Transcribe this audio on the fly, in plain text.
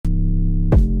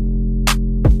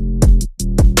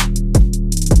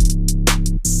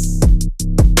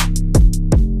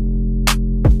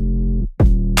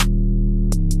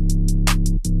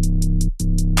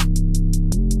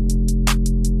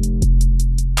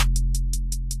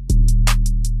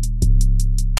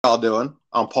y'all doing?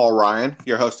 I'm Paul Ryan,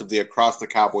 your host of the Across the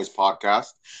Cowboys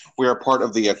podcast. We are part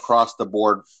of the Across the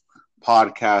Board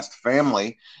podcast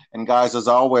family. And guys, as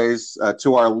always,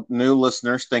 to our new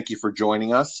listeners, thank you for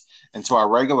joining us. And to our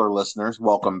regular listeners,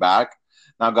 welcome back.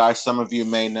 Now, guys, some of you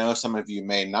may know, some of you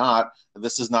may not.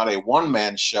 This is not a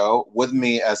one-man show. With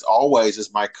me, as always,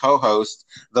 is my co-host,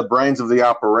 the brains of the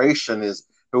operation, is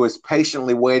who is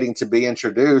patiently waiting to be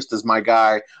introduced, is my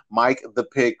guy, Mike the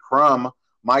Pig Crumb.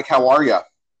 Mike, how are you?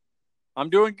 I'm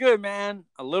doing good, man.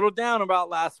 A little down about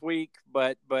last week,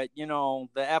 but the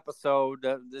episode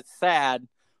it's sad,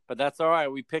 but that's all right.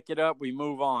 We pick it up, we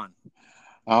move on.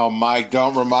 Oh, Mike,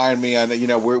 don't remind me. And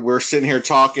we're sitting here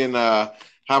talking,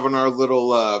 having our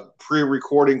little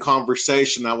pre-recording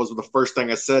conversation. That was the first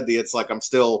thing I said to you. It's like I'm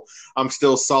still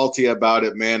salty about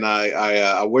it, man.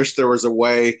 I wish there was a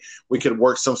way we could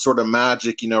work some sort of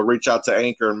magic. Reach out to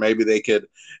Anchor and maybe they could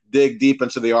dig deep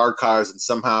into the archives and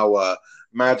somehow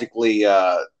magically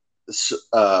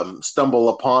stumble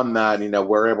upon that.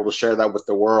 We're able to share that with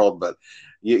the world, but.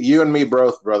 You and me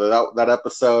both, brother. That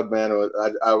episode, man.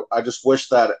 I just wish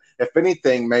that, if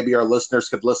anything, maybe our listeners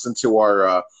could listen to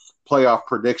our playoff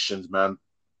predictions, man.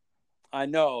 I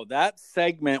know that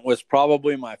segment was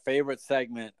probably my favorite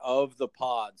segment of the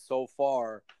pod so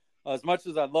far. As much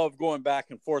as I love going back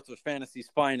and forth with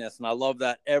Fantasy's Finest, and I love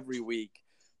that every week,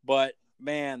 but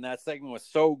man, that segment was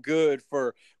so good.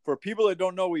 For people that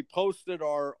don't know, we posted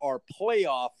our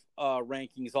playoff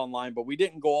rankings online, but we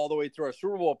didn't go all the way through our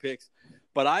Super Bowl picks.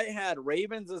 But I had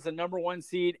Ravens as a number one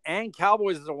seed and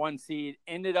Cowboys as a one seed,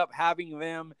 ended up having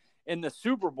them in the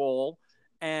Super Bowl.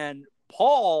 And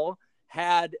Paul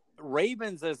had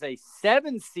Ravens as a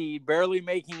 7 seed, barely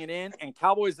making it in, and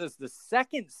Cowboys as the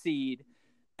 2nd seed.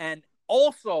 And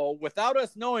also, without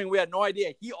us knowing, we had no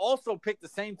idea, he also picked the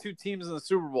same 2 teams in the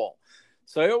Super Bowl.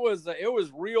 So it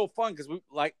was real fun because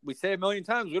we say a million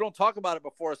times, we don't talk about it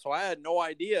before, so I had no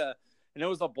idea. And it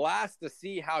was a blast to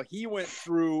see how he went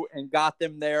through and got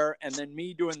them there. And then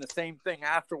me doing the same thing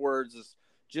afterwards is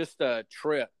just a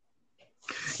trip.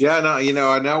 Yeah, no,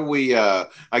 I know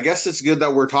I guess it's good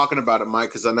that we're talking about it, Mike,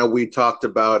 because I know we talked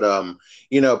about,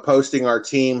 posting our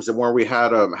teams and where we had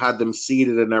them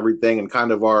seated and everything, and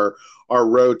kind of our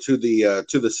road to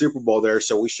the Super Bowl there.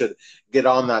 So we should get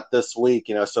on that this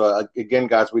week, So again,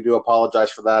 guys, we do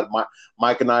apologize for that.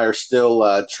 Mike and I are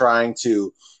still trying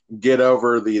to get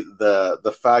over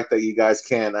the fact that you guys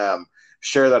can't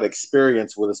share that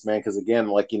experience with us, man. Because again,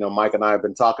 Mike and I have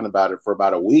been talking about it for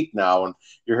about a week now, and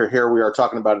you're here. We are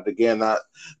talking about it again. That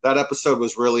episode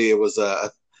was really, it was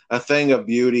a thing of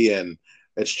beauty, and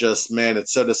it's just, man,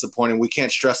 it's so disappointing. We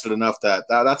can't stress it enough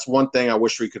that's one thing I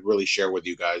wish we could really share with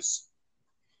you guys.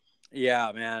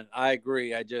 Yeah, man, I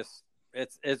agree.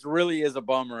 It's really is a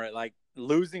bummer. Like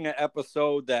losing an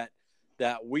episode that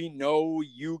we know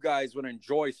you guys would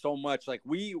enjoy so much. Like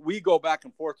we go back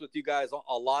and forth with you guys,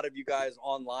 a lot of you guys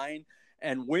online.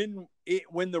 And when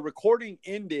the recording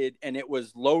ended and it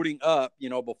was loading up,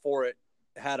 before it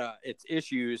had its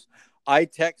issues, I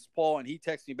text Paul and he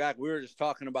texted me back. We were just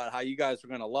talking about how you guys are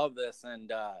going to love this.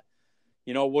 And,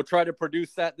 we'll try to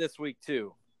produce that this week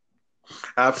too.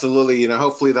 Absolutely.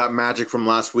 Hopefully that magic from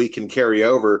last week can carry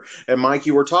over. And Mike,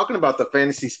 you were talking about the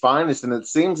Fantasy's Finest, and it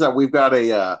seems that we've got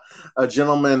a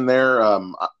gentleman there.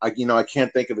 I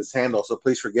can't think of his handle, so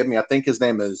please forgive me. I think his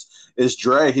name is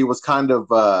Dre. He was kind of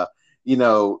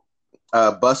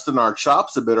busting our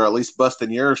chops a bit, or at least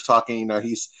busting yours, talking,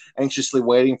 he's anxiously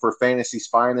waiting for Fantasy's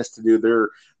Finest to do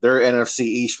their NFC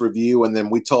East review. And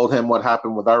then we told him what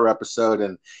happened with our episode.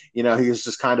 And, he was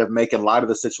just kind of making light of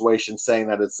the situation, saying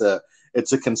that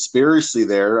it's a conspiracy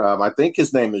there. I think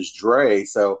his name is Dre.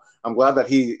 So I'm glad that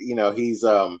he's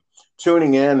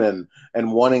tuning in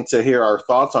and wanting to hear our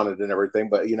thoughts on it and everything.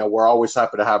 But, we're always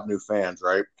happy to have new fans,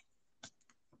 right?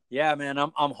 Yeah, man,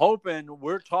 I'm hoping.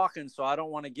 We're talking, so I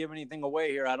don't want to give anything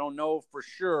away here. I don't know for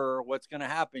sure what's going to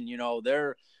happen.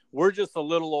 We're just a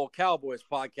little old Cowboys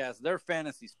podcast. They're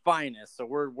Fantasy's Finest, so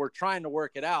we're trying to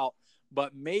work it out.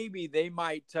 But maybe they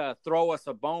might throw us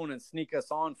a bone and sneak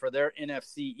us on for their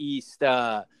NFC East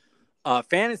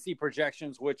fantasy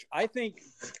projections, which I think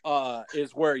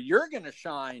is where you're going to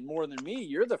shine more than me.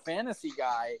 You're the fantasy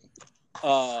guy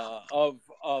of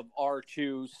our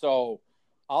two, so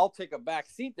I'll take a back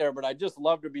seat there, but I just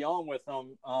love to be on with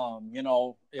them.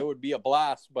 It would be a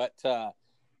blast, but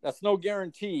that's no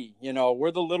guarantee.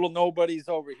 We're the little nobodies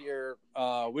over here.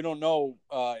 We don't know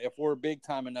if we're big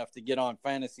time enough to get on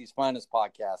Fantasy's Finest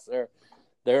podcast.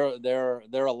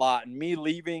 They're a lot. And me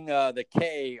leaving the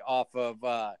K off of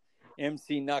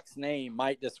MC Nuck's name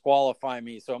might disqualify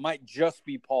me. So it might just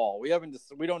be Paul. We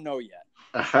don't know yet.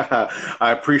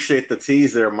 I appreciate the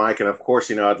tease there, Mike, and of course,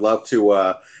 I'd love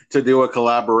to do a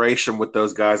collaboration with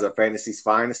those guys at Fantasy's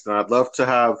Finest, and I'd love to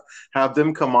have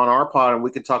them come on our pod and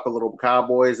we could talk a little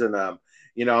Cowboys. And I'm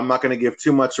not going to give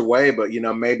too much away, but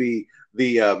maybe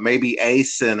maybe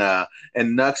Ace and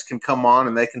Nux can come on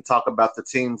and they can talk about the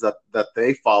teams that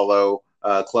they follow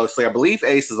closely. I believe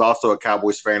Ace is also a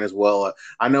Cowboys fan as well.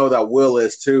 I know that Will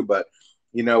is too, but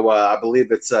I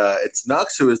believe it's Nux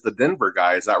who is the Denver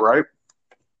guy. Is that right?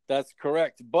 That's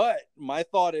correct. But my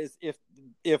thought is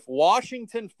if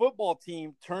Washington football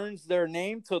team turns their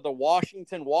name to the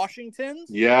Washington Washingtons,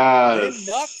 yes,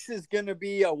 then Nux is going to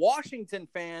be a Washington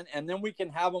fan, and then we can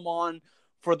have him on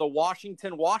for the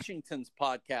Washington Washingtons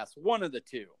podcast. One of the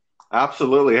two.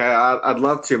 Absolutely. I'd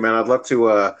love to, man. I'd love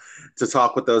to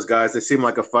talk with those guys. They seem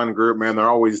like a fun group, man.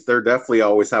 They're definitely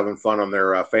always having fun on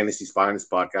their Fantasy's Finest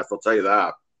podcast. I'll tell you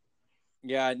that.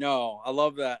 Yeah, I know. I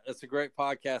love that. It's a great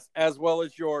podcast, as well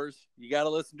as yours. You got to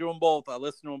listen to them both. I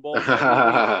listen to them both.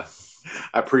 I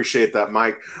appreciate that,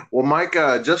 Mike. Well, Mike,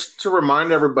 just to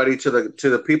remind everybody, to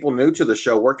the people new to the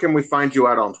show, where can we find you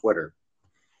at on Twitter?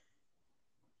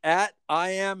 At I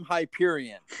am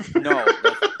Hyperion. No.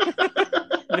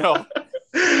 No.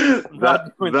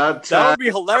 That would be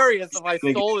hilarious if I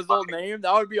stole his old name.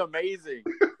 That would be amazing.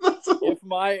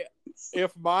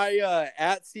 If my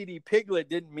at CD Piglet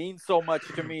didn't mean so much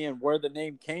to me and where the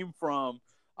name came from,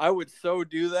 I would so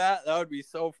do that. That would be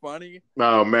so funny.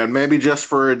 Oh man, maybe just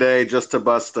for a day, just to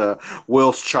bust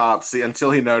Will's chops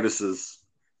until he notices.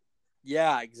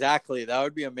 Yeah, exactly. That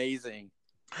would be amazing.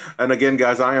 And again,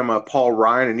 guys, I am Paul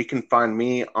Ryan, and you can find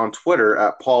me on Twitter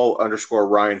at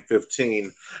Paul_Ryan15.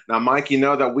 Now, Mike, you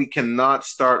know that we cannot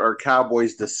start our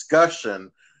Cowboys discussion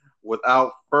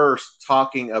without first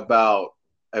talking about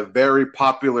a very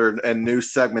popular and new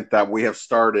segment that we have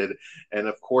started. And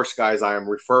of course, guys, I am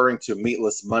referring to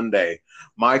Meatless Monday.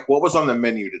 Mike, what was on the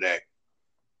menu today?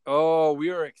 Oh, we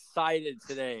are excited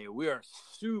today. We are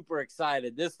super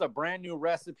excited. This is a brand new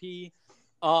recipe.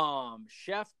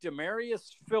 Chef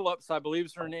Demarius Phillips, I believe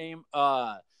is her name.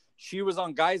 She was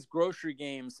on Guys Grocery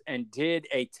Games and did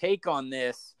a take on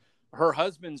this. Her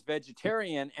husband's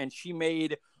vegetarian, and she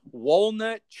made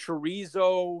walnut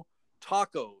chorizo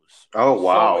tacos. Oh,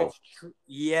 wow. So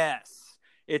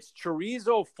it's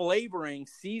chorizo flavoring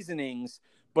seasonings,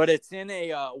 but it's in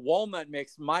a walnut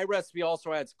mix. My recipe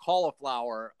also adds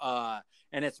cauliflower,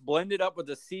 and it's blended up with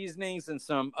the seasonings and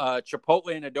some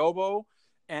chipotle and adobo.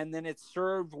 And then it's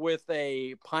served with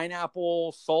a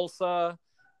pineapple salsa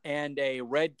and a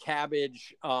red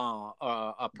cabbage,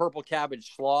 a purple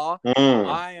cabbage slaw.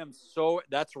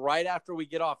 That's right after we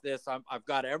get off this. I've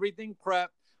got everything prepped.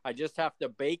 I just have to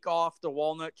bake off the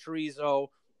walnut chorizo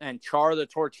and char the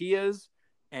tortillas.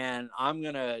 And I'm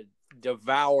going to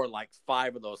devour like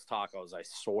 5 of those tacos, I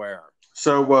swear.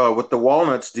 So with the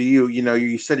walnuts,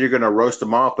 you said you're going to roast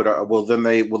them off, but will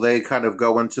they kind of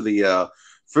go into the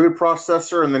food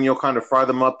processor, and then you'll kind of fry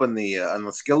them up in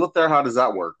the skillet there? How does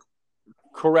that work?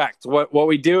 Correct. What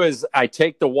we do is I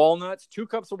take the walnuts, 2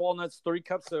 cups of walnuts, 3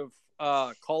 cups of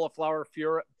cauliflower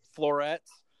florets,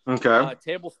 okay, a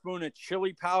tablespoon of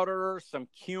chili powder, some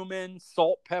cumin,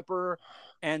 salt, pepper,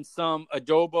 and some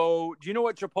adobo. Do you know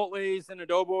what chipotles and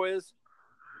adobo is?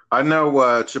 I know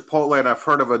chipotle, and I've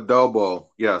heard of adobo.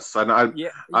 Yes, I've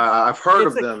heard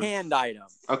of them. It's a canned item.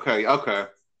 Okay.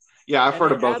 Yeah, I've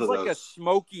heard of both of those. It's like a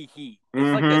smoky heat.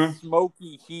 It's like a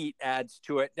smoky heat adds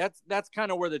to it. That's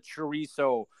kind of where the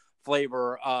chorizo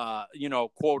flavor,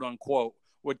 quote unquote,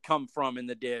 would come from in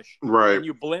the dish. Right. And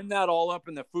you blend that all up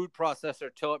in the food processor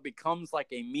till it becomes like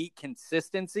a meat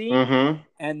consistency.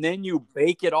 And then you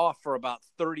bake it off for about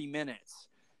 30 minutes.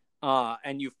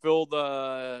 And you fill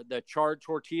the charred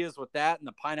tortillas with that and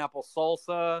the pineapple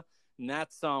salsa. And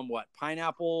that's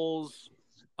pineapples,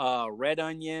 red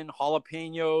onion,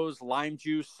 jalapenos, lime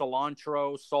juice,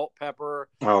 cilantro, salt, pepper.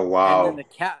 Oh, wow. And then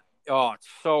it's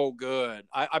so good.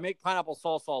 I make pineapple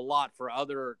salsa a lot for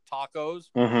other tacos.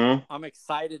 I'm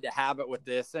excited to have it with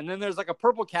this. And then there's like a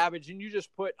purple cabbage, and you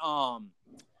just put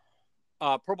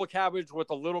purple cabbage with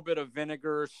a little bit of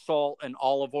vinegar, salt, and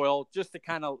olive oil, just to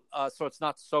kind of so it's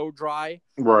not so dry.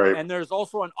 Right. And there's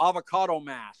also an avocado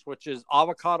mash, which is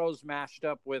avocados mashed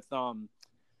up with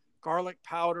garlic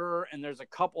powder, and there's a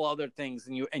couple other things,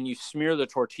 and you smear the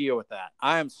tortilla with that.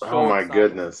 I am so Oh my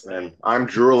goodness, man. I'm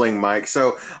drooling, Mike.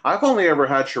 So I've only ever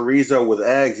had chorizo with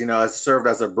eggs, as served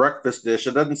as a breakfast dish.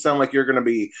 It doesn't sound like you're going to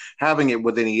be having it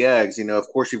with any eggs. Of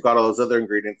course, you've got all those other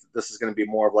ingredients. This is going to be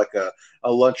more of like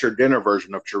a lunch or dinner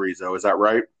version of chorizo. Is that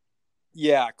right?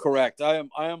 Yeah, correct. I'm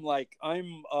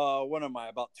what am I,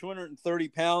 about 230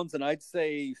 pounds, and I'd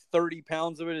say 30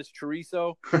 pounds of it is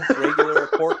chorizo, regular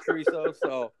pork chorizo.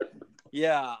 So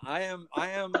yeah, I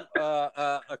am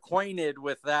acquainted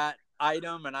with that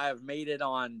item, and I have made it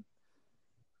on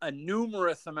a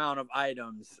numerous amount of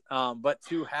items. But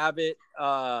to have it,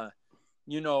 a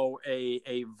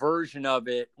version of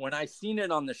it, when I seen it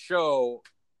on the show,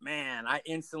 man, I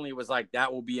instantly was like,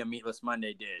 that will be a Meatless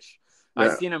Monday dish. I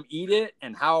Yeah. seen him eat it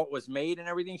and how it was made and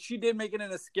everything. She did make it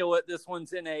in a skillet. This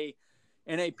one's in a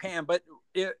pan. But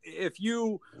if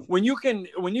you when you can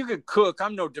cook,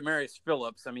 I'm no Demarius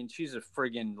Phillips. I mean, she's a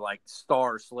friggin' like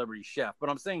star celebrity chef. But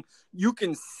I'm saying you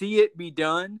can see it be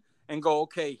done and go,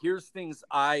 okay, here's things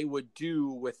I would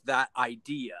do with that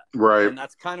idea. Right. And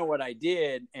that's kind of what I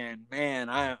did. And man,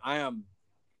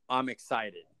 I'm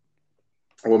excited.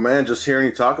 Well, man, just hearing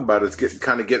you talk about it's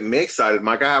getting me excited,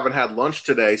 Mike. I haven't had lunch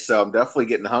today, so I'm definitely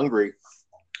getting hungry.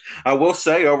 I will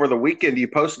say, over the weekend you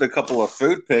posted a couple of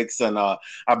food pics, and I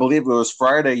believe it was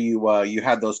Friday you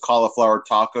had those cauliflower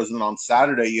tacos, and on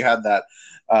Saturday you had that.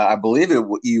 I believe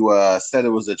you said it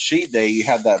was a cheat day. You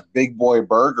had that big boy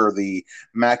burger, the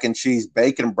mac and cheese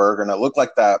bacon burger, and it looked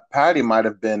like that patty might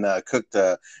have been cooked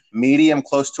medium,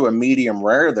 close to a medium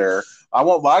rare there. I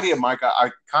won't lie to you, Mike.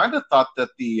 I kind of thought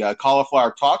that the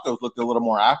cauliflower tacos looked a little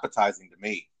more appetizing to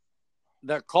me.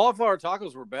 The cauliflower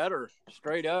tacos were better,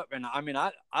 straight up. And I mean,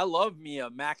 I love me a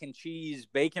mac and cheese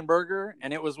bacon burger,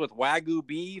 and it was with Wagyu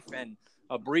beef and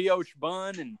a brioche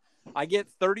bun. And I get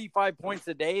 35 points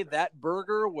a day. That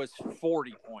burger was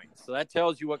 40 points. So that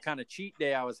tells you what kind of cheat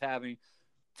day I was having.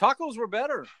 Tacos were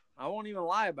better. I won't even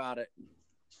lie about it.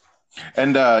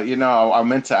 And I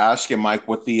meant to ask you, Mike,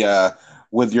 with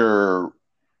your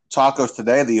tacos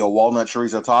today, the walnut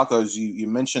chorizo tacos. You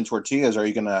mentioned tortillas. Are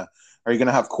you gonna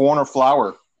have corn or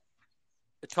flour?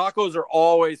 The tacos are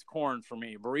always corn for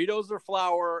me. Burritos are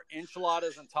flour.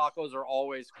 Enchiladas and tacos are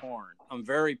always corn. I'm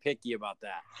very picky about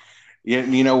that.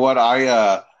 You know what?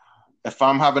 If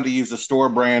I'm having to use a store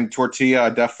brand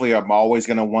tortilla, I'm always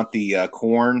gonna want the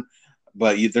corn.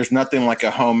 But there's nothing like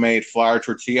a homemade flour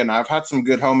tortilla, and I've had some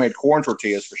good homemade corn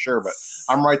tortillas for sure. But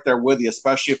I'm right there with you,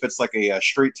 especially if it's like a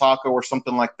street taco or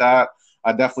something like that.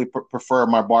 I definitely prefer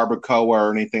my barbacoa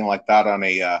or anything like that on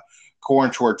a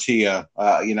corn tortilla.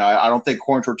 I don't think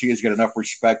corn tortillas get enough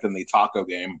respect in the taco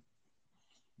game.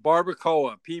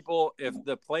 Barbacoa. People, if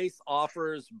the place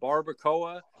offers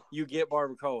barbacoa, you get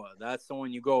barbacoa. That's the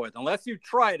one you go with. Unless you've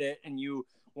tried it and you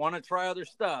want to try other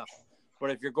stuff. But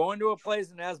if you're going to a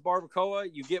place and has barbacoa,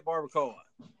 you get barbacoa.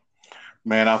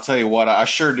 Man, I'll tell you what, I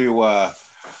sure do. I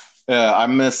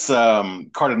miss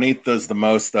carnitas the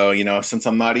most, though. Since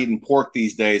I'm not eating pork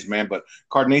these days, man. But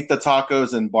carnita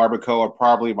tacos and barbacoa are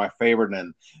probably my favorite,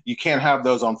 and you can't have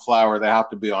those on flour; they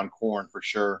have to be on corn for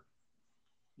sure.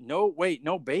 No, wait,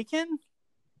 no bacon?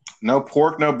 No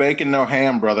pork, no bacon, no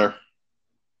ham, brother.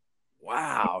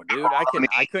 Wow, dude,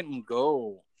 I couldn't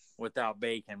go without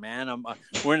bacon, man.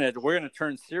 We're gonna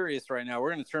turn serious right now.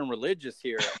 We're gonna turn religious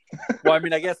here. Well, I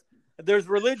mean, I guess there's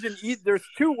religion. There's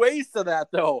two ways to that,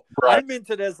 though. Right? I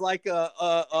meant it as like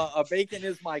a bacon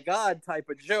is my god type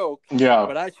of joke, Yeah.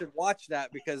 but I should watch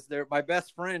that because my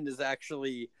best friend is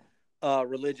actually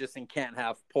religious and can't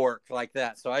have pork like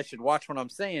that. So I should watch what I'm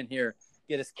saying here.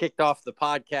 Get us kicked off the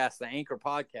podcast, the Anchor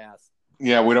podcast.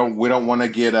 Yeah, we don't want to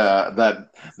get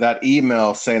that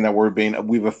email saying that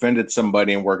we've offended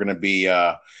somebody and we're going to be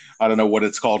I don't know what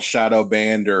it's called, shadow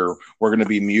banned, or we're going to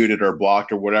be muted or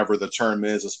blocked or whatever the term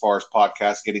is as far as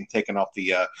podcasts getting taken off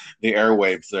the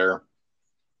airwaves there.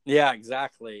 Yeah,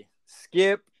 exactly.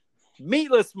 Skip.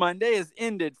 Meatless Monday is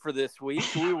ended for this week.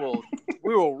 We will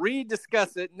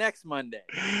rediscuss it next Monday.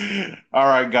 All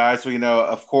right, guys. Well,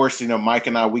 of course, Mike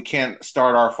and I, we can't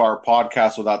start our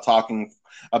podcast without talking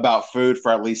about food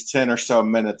for at least 10 or so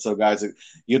minutes. So, guys,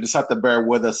 you just have to bear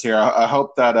with us here. I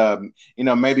hope that,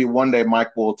 maybe one day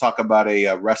Mike will talk about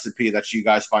a recipe that you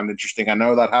guys find interesting. I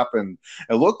know that happened.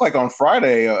 It looked like on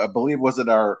Friday, I believe, was it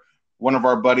one of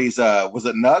our buddies, was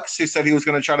it Nux, who said he was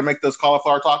going to try to make those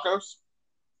cauliflower tacos?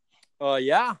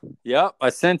 Yeah. Yep. I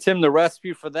sent him the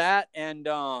recipe for that. And,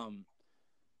 oh,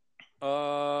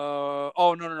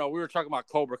 no. We were talking about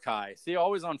Cobra Kai. See,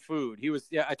 always on food.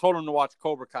 I told him to watch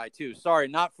Cobra Kai too. Sorry,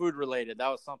 not food related. That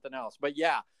was something else. But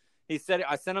yeah, he said,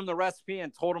 I sent him the recipe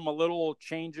and told him a little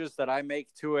changes that I make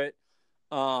to it.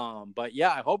 But yeah,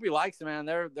 I hope he likes it, man.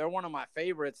 They're one of my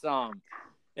favorites.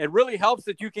 It really helps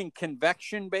that you can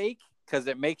convection bake because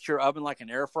it makes your oven like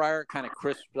an air fryer. It kind of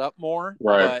crisps up more.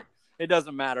 Right. But it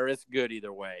doesn't matter. It's good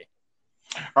either way.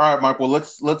 All right, Mike. Well,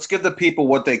 let's give the people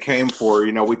what they came for.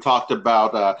 We talked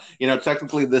about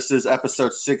technically this is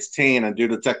episode 16, and due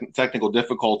to technical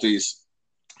difficulties,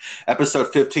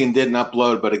 episode 15 didn't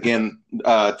upload. But again,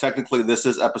 technically this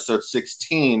is episode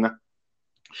 16,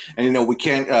 and we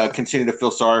can't continue to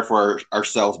feel sorry for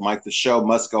ourselves, Mike. The show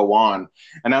must go on,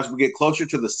 and as we get closer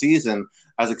to the season,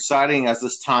 as exciting as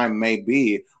this time may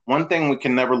be, one thing we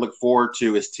can never look forward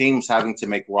to is teams having to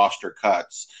make roster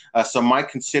cuts. So, Mike,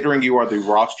 considering you are the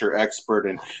roster expert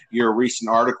and your recent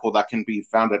article that can be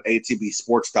found at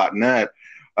atbsports.net,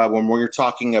 when we're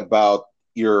talking about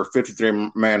your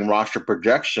 53-man roster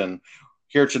projection,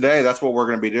 here today, that's what we're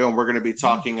going to be doing. We're going to be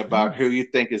talking about who you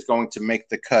think is going to make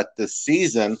the cut this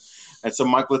season. And so,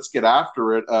 Mike, let's get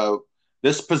after it.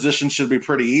 This position should be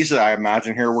pretty easy, I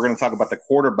imagine. Here, we're going to talk about the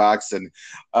quarterbacks. And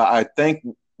I think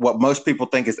what most people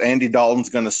think is Andy Dalton's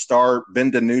going to start.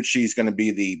 Ben DiNucci is going to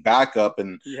be the backup.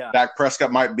 And Dak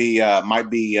Prescott might be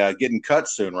getting cut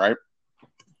soon, right?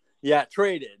 Yeah,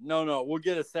 traded. No, we'll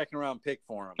get a second-round pick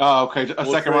for him. Oh, okay. A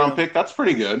second-round pick? That's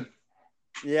pretty good.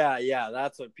 Yeah,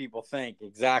 that's what people think.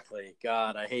 Exactly.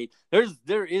 God, I hate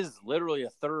there is literally a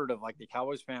third of like the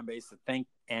Cowboys fan base that think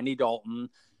Andy Dalton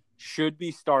should be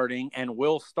starting and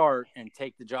will start and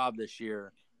take the job this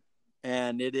year.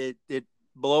 And it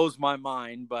blows my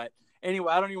mind. But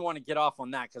anyway, I don't even want to get off on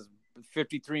that because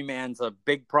 53 man's a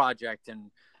big project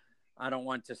and I don't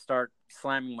want to start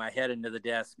slamming my head into the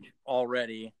desk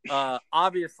already.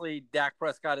 Obviously, Dak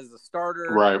Prescott is the starter.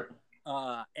 Right.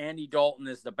 Andy Dalton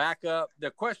is the backup.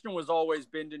 The question was always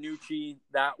Ben DiNucci.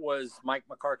 That was Mike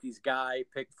McCarthy's guy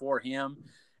picked for him.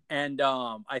 And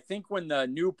I think when the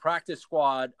new practice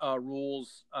squad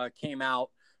rules came out,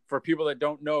 for people that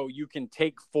don't know, you can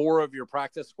take 4 of your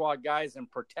practice squad guys and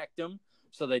protect them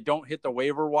so they don't hit the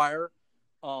waiver wire.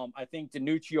 I think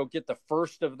DiNucci will get the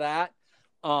first of that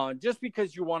just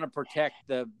because you want to protect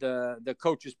the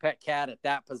coach's pet cat at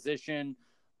that position.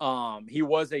 He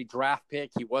was a draft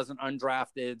pick. He wasn't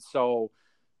undrafted. So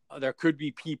there could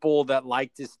be people that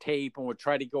liked his tape and would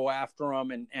try to go after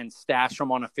him and stash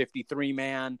him on a 53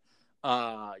 man,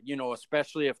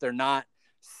 especially if they're not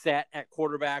set at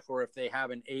quarterback or if they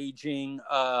have an aging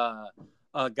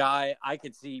guy. I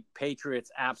could see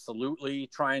Patriots absolutely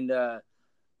trying to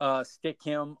stick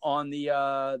him on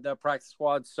the practice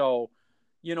squad. So,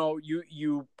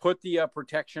 you put the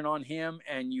protection on him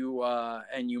and you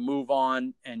move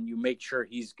on and you make sure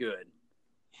he's good.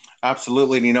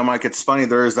 Absolutely. And, Mike, it's funny.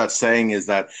 There is that saying is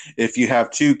that if you have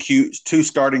two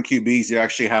starting QBs, you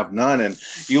actually have none. And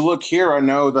you look here, I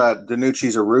know that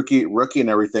DiNucci's a rookie and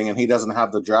everything, and he doesn't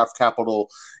have the draft capital,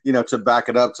 to back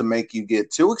it up to make you get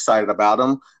too excited about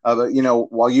him. But,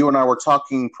 while you and I were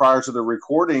talking prior to the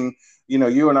recording,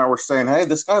 you and I were saying, hey,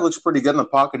 this guy looks pretty good in the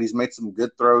pocket. He's made some good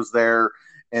throws there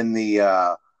in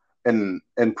the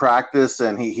in practice,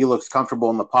 and he looks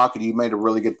comfortable in the pocket. You made a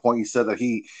really good point. You said that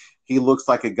he looks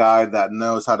like a guy that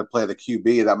knows how to play the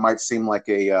QB. That might seem like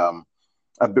a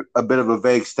bit of a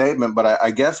vague statement, but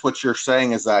I guess what you're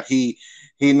saying is that he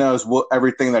knows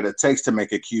everything that it takes to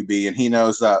make a QB, and he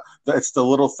knows that it's the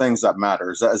little things that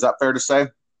matter. Is that fair to say?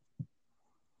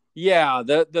 Yeah,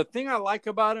 the thing I like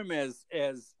about him is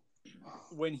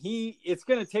when it's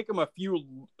going to take him a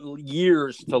few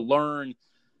years to learn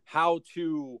how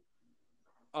to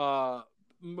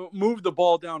move the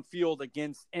ball downfield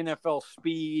against NFL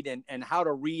speed and how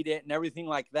to read it and everything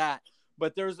like that.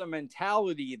 But there's a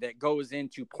mentality that goes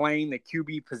into playing the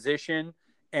QB position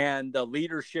and the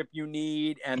leadership you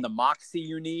need and the moxie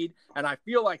you need. And I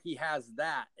feel like he has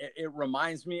that. It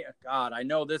reminds me, God, I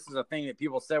know this is a thing that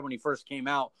people said when he first came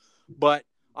out, but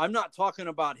I'm not talking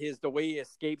about the way he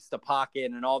escapes the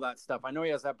pocket and all that stuff. I know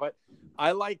he has that, but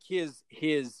I like his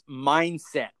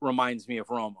mindset reminds me of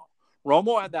Romo.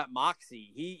 Romo had that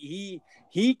moxie.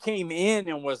 He came in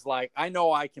and was like, I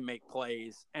know I can make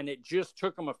plays. And it just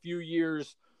took him a few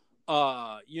years,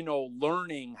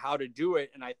 learning how to do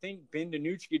it. And I think Ben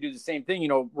DiNucci could do the same thing.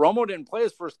 Romo didn't play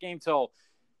his first game till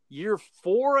year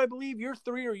 4, I believe, year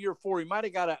 3 or year 4. He might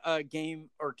have got a game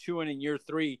or two in year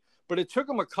 3. But it took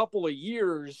him a couple of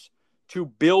years to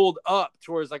build up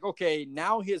to where it's like, okay,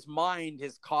 now his mind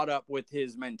has caught up with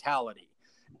his mentality.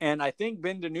 And I think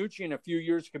Ben DiNucci in a few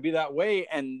years could be that way.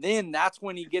 And then that's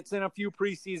when he gets in a few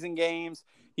preseason games.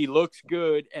 He looks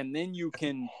good. And then you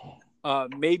can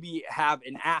maybe have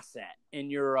an asset in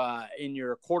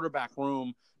your quarterback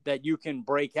room that you can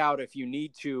break out if you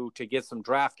need to get some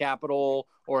draft capital,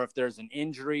 or if there's an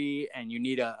injury and you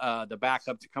need the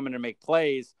backup to come in and make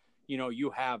plays.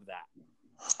 You have that.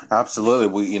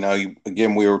 Absolutely.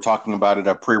 Again, we were talking about it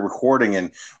at pre-recording,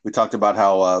 and we talked about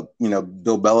how,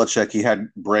 Bill Belichick, he had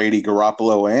Brady,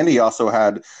 Garoppolo, and he also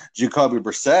had Jacoby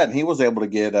Brissett, and he was able to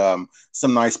get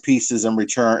some nice pieces in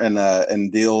return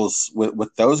and deals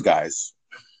with those guys.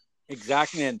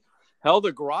 Exactly. And hell,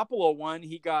 the Garoppolo one,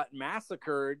 he got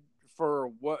massacred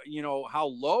for how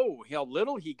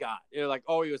little he got. They're like,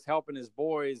 oh, he was helping his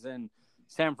boys in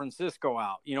San Francisco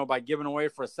out, by giving away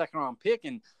for a second round pick.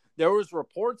 And there was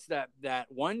reports that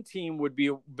one team would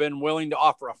been willing to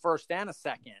offer a first and a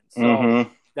second. So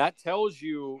that tells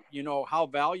you, how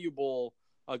valuable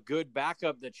a good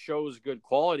backup that shows good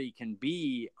quality can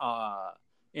be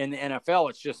in the NFL.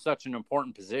 It's just such an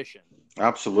important position.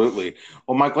 Absolutely.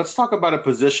 Well, Mike, let's talk about a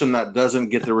position that doesn't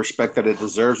get the respect that it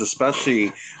deserves,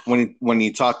 especially when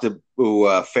you talk to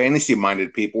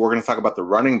fantasy-minded people. We're going to talk about the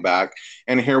running back,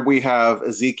 and here we have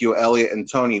Ezekiel Elliott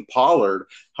and Tony Pollard.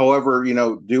 However,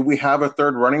 do we have a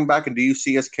third running back, and do you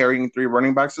see us carrying three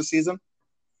running backs this season?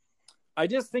 I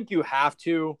just think you have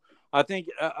to. I think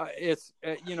it's,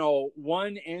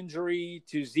 one injury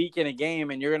to Zeke in a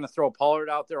game, and you're going to throw Pollard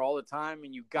out there all the time,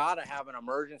 and you got to have an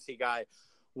emergency guy.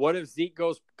 What if Zeke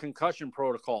goes concussion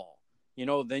protocol?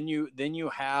 Then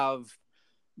you have,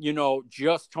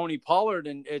 just Tony Pollard,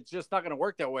 and it's just not going to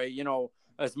work that way.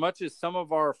 As much as some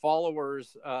of our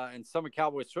followers and some of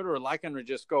Cowboys Twitter are liking to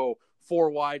just go four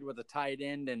wide with a tight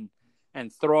end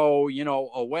and throw,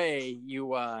 away,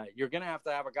 you're going to have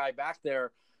a guy back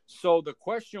there. So the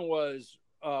question was,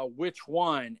 which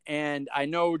one? And I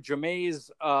know Jameis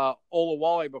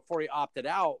Olawale, before he opted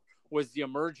out, was the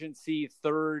emergency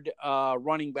third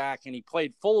running back, and he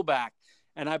played fullback.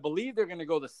 And I believe they're going to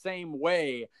go the same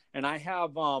way. And I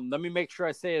have, let me make sure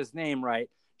I say his name right,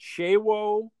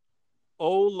 Sewo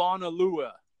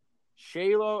Olanalua.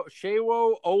 Sewo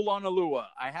Olanalua.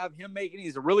 I have him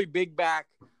he's a really big back.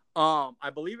 I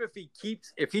believe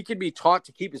if he can be taught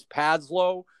to keep his pads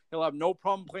low, he'll have no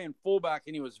problem playing fullback.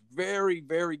 And he was very,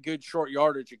 very good short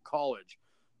yardage in college.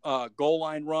 Goal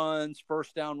line runs,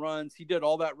 first down runs. He did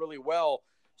all that really well.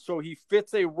 So he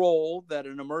fits a role that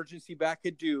an emergency back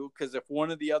could do, because if one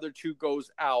of the other two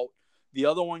goes out, the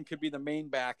other one could be the main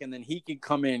back, and then he can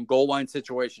come in goal line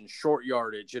situations, short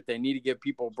yardage if they need to give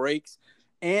people breaks.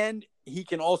 And he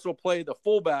can also play the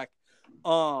fullback.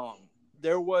 I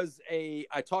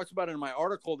talked about it in my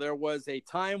article, there was a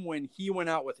time when he went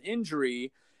out with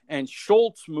injury and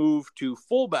Schultz moved to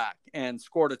fullback and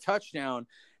scored a touchdown.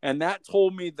 And that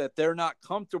told me that they're not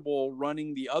comfortable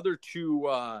running the other two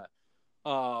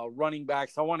running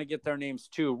backs. I want to get their names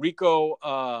too. Rico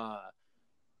Dowdle.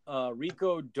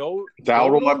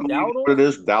 What it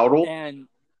is, Dowdle. And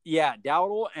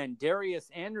Dowdle and Darius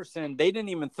Anderson, they didn't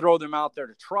even throw them out there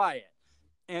to try it.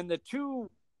 And the two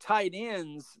tight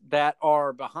ends that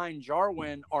are behind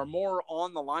Jarwin are more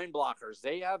on the line blockers.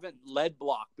 They haven't led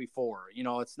block before.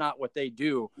 It's not what they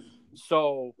do.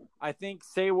 So I think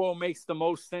Sewo makes the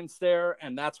most sense there,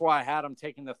 and that's why I had him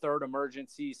taking the third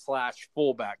emergency /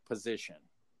 fullback position.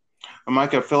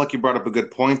 Mike, I feel like you brought up a good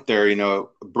point there.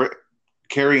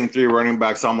 Carrying three running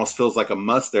backs almost feels like a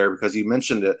must there, because you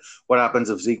mentioned it. What happens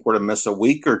if Zeke were to miss a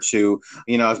week or two?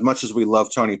 As much as we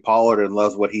love Tony Pollard and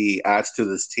love what he adds to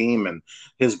this team and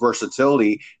his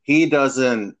versatility, he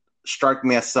doesn't strike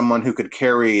me as someone who could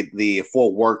carry the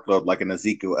full workload like an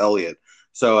Ezekiel Elliott.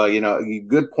 So,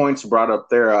 good points brought up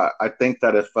there. I think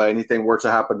that if anything were to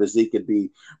happen to Zeke, it'd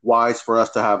be wise for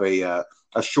us to have a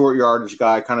short yardage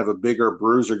guy, kind of a bigger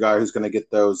bruiser guy who's going to get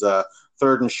those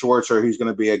third and shorts, or who's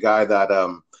going to be a guy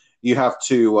that you have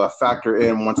to factor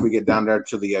in once we get down there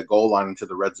to the goal line into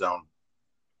the red zone.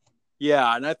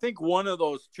 Yeah, and I think one of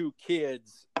those two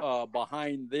kids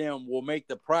behind them will make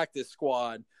the practice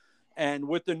squad. And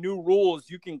with the new rules,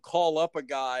 you can call up a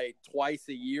guy twice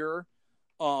a year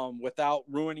without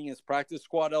ruining his practice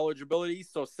squad eligibility.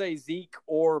 So say Zeke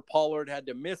or Pollard had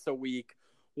to miss a week,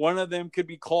 one of them could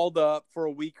be called up for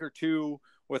a week or two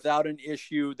without an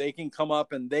issue. They can come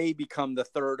up and they become the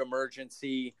third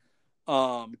emergency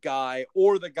guy,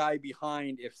 or the guy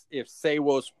behind. If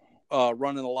Sewo's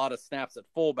running a lot of snaps at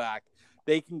fullback,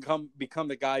 they can become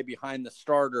the guy behind the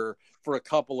starter for a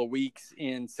couple of weeks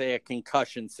in, say, a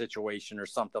concussion situation or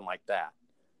something like that.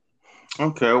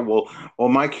 Okay, well,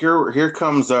 Mike, here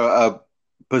comes a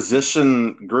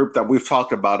position group that we've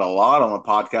talked about a lot on the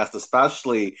podcast,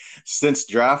 especially since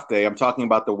draft day. I'm talking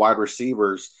about the wide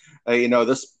receivers.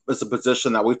 This is a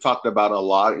position that we've talked about a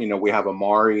lot. We have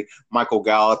Amari, Michael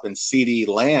Gallup, and CeeDee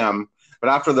Lamb. But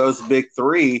after those big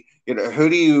three,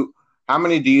 how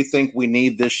many do you think we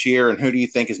need this year, and who do you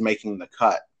think is making the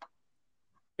cut?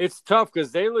 It's tough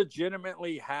because they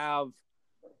legitimately have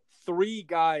three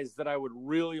guys that I would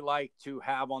really like to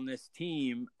have on this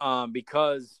team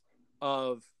because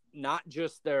of not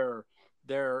just their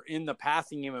in the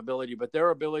passing game ability, but their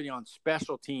ability on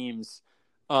special teams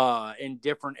in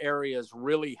different areas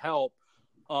really help.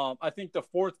 I think the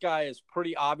fourth guy is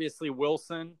pretty obviously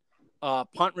Wilson.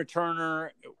 Punt returner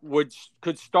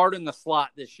could start in the slot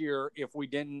this year if we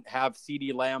didn't have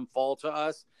CeeDee Lamb fall to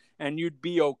us, and you'd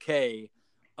be okay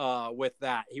with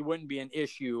that. He wouldn't be an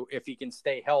issue if he can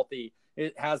stay healthy.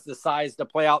 It has the size to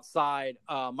play outside.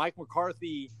 Mike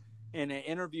McCarthy, in an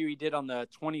interview he did on the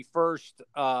 21st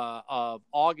of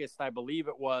August, I believe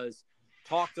it was,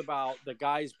 talked about the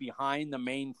guys behind the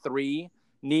main three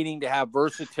needing to have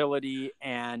versatility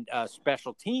and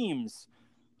special teams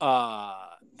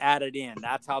added in.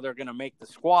 That's how they're going to make the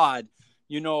squad.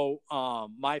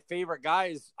 My favorite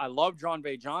guys, I love John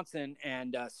Vay Johnson,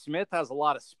 and Smith has a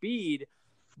lot of speed,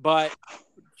 but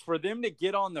for them to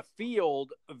get on the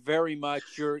field very much,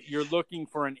 you're looking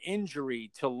for an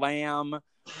injury to Lamb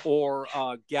or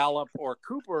Gallup or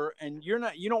Cooper, and you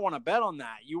don't want to bet on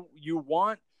that. You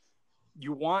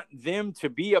want them to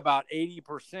be about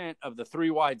 80% of the three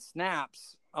wide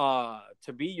snaps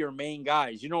to be your main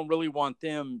guys. You don't really want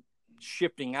them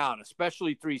shifting out,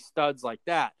 especially three studs like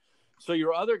that. So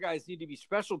your other guys need to be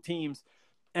special teams.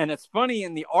 And it's funny,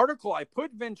 in the article, I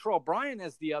put Ventrell Bryant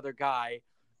as the other guy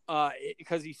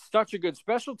because he's such a good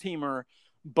special teamer.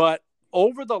 But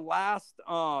over the last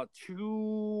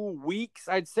 2 weeks,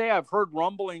 I'd say I've heard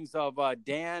rumblings of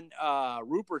Dan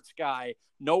Rupert's guy,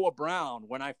 Noah Brown.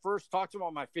 When I first talked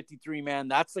about my 53-man,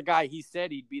 that's the guy he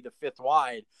said he'd be the fifth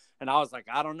wide. And I was like,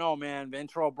 I don't know, man.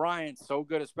 Ventrell Bryant's so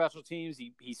good at special teams.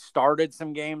 He started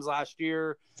some games last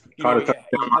year. He has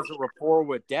a rapport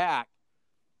with Dak.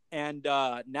 And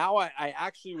now I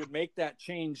actually would make that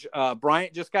change.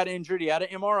 Bryant just got injured. He had an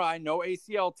MRI, no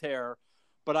ACL tear.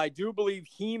 But I do believe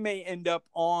he may end up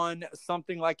on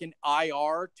something like an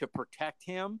IR to protect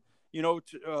him,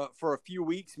 for a few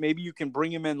weeks. Maybe you can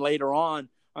bring him in later on.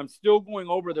 I'm still going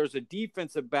over. There's a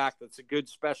defensive back that's a good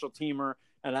special teamer,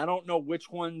 and I don't know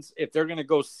which ones, if they're going to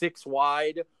go 6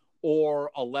 wide or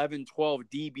 11, 12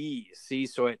 DBs. See,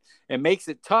 so it makes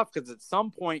it tough because at some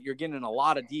point you're getting a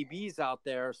lot of DBs out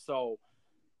there. So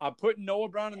I'm putting Noah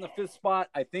Brown in the 5th spot.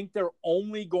 I think they're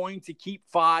only going to keep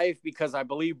 5 because I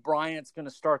believe Bryant's going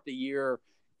to start the year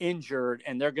injured,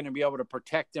 and they're going to be able to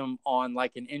protect him on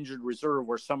like an injured reserve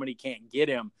where somebody can't get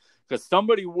him, because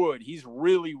somebody would. He's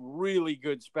really, really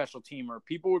good special teamer.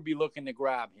 People would be looking to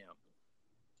grab him.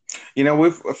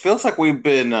 It feels like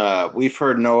we've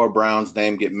heard Noah Brown's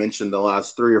name get mentioned the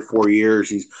last 3 or 4 years.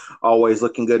 He's always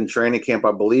looking good in training camp.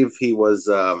 I believe he was.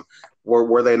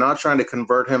 Were they not trying to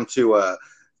convert him to a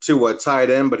tight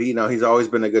end? But he's always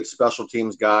been a good special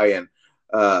teams guy, and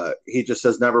he just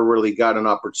has never really got an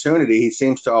opportunity. He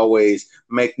seems to always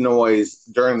make noise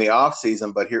during the off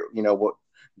season, but here,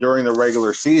 during the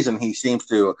regular season, he seems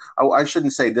to. I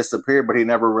shouldn't say disappear, but he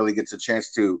never really gets a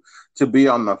chance to be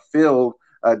on the field.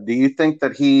 Do you think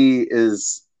that he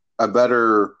is a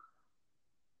better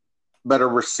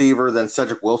receiver than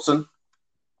Cedric Wilson?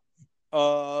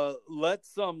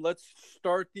 Let's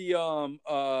start the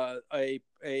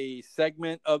a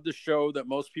segment of the show that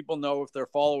most people know if they're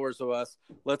followers of us.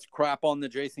 Let's crap on the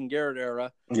Jason Garrett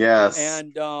era. Yes.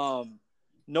 And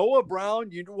Noah Brown,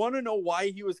 you want to know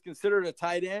why he was considered a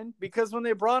tight end? Because when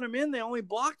they brought him in, they only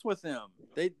blocked with him.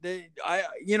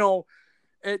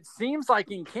 It seems like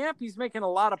in camp he's making a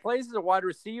lot of plays as a wide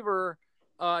receiver.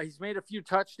 He's made a few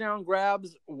touchdown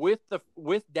grabs with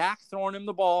Dak throwing him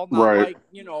the ball, not like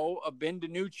a Ben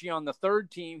DiNucci on the third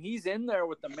team. He's in there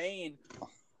with the main.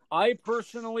 I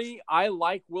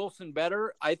like Wilson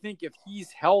better. I think if he's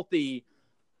healthy,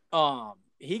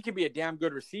 he could be a damn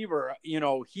good receiver.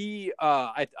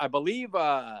 I believe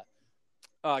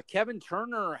Kevin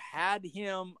Turner had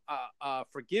him,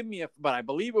 forgive me but I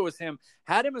believe it was him,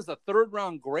 had him as a 3rd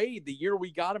round grade the year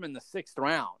we got him in the 6th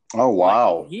round. Oh,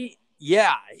 wow. He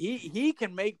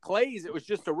can make plays. It was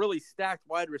just a really stacked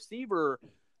wide receiver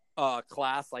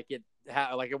class like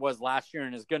it was last year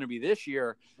and is going to be this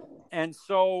year. And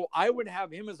so I would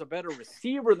have him as a better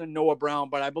receiver than Noah Brown,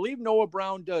 but I believe Noah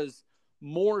Brown does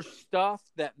more stuff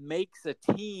that makes a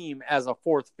team as a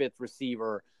 4th, 5th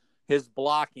receiver. His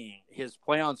blocking, his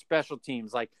play on special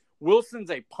teams. Like Wilson's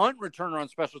a punt returner on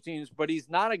special teams, but he's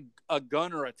not a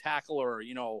gunner, a tackler,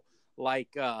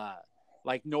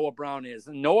 like Noah Brown is.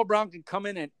 And Noah Brown can come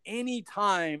in at any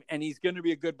time, and he's going to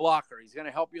be a good blocker. He's going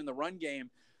to help you in the run game.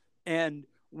 And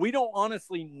we don't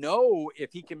honestly know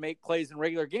if he can make plays in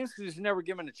regular games because he's never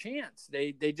given a chance.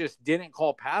 They just didn't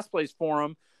call pass plays for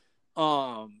him.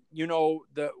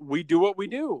 we do what we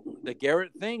do. The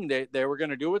Garrett thing, they were going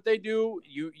to do what they do.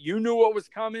 You knew what was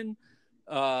coming.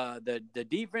 The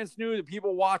defense knew, the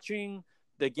people watching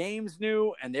the games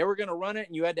knew, and they were going to run it,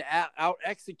 and you had to out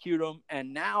execute them.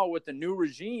 And now with the new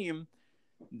regime,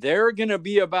 they're going to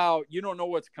be about, you don't know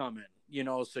what's coming,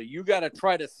 so you got to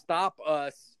try to stop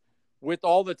us with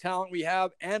all the talent we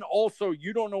have. And also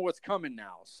you don't know what's coming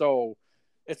now. So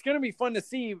it's going to be fun to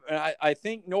see. I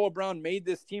think Noah Brown made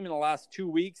this team in the last 2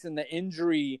 weeks, and the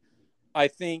injury, I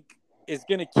think, is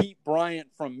going to keep Bryant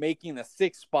from making the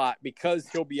 6th spot because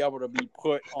he'll be able to be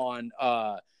put on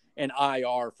an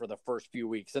IR for the first few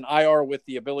weeks. An IR with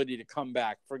the ability to come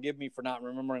back. Forgive me for not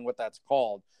remembering what that's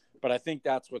called, but I think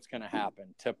that's what's going to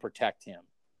happen to protect him.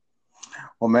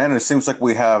 Well, man, it seems like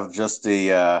we have just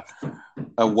a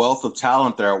wealth of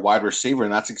talent there at wide receiver,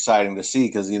 and that's exciting to see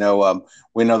because we know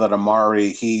that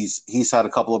Amari he's had a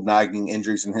couple of nagging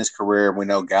injuries in his career. We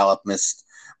know Gallup missed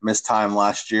time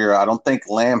last year. I don't think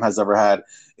Lamb has ever had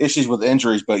issues with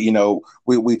injuries, but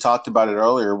we talked about it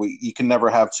earlier. You can never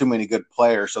have too many good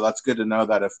players, so that's good to know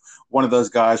that if one of those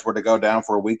guys were to go down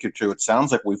for a week or two, it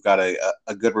sounds like we've got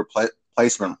a good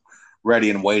replacement ready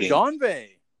and waiting.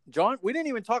 We didn't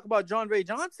even talk about John Vay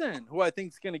Johnson, who I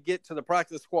think is going to get to the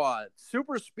practice squad.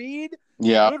 Super speed,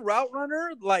 good route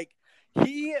runner. Like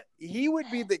he would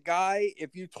be the guy.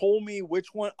 If you told me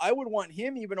which one, I would want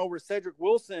him even over Cedric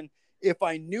Wilson if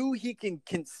I knew he can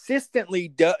consistently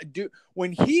do.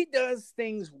 When he does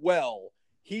things well,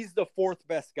 he's the 4th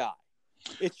best guy.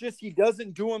 It's just he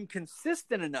doesn't do them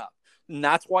consistent enough, and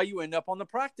that's why you end up on the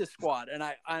practice squad. And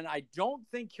I don't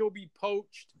think he'll be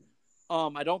poached.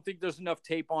 I don't think there's enough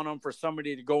tape on him for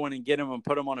somebody to go in and get him and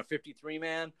put him on a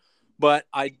 53-man. But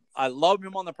I love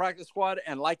him on the practice squad.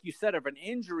 And like you said, if an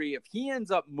injury, if he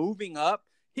ends up moving up,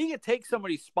 he could take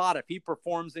somebody's spot if he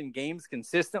performs in games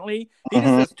consistently. He just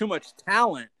has too much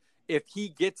talent if he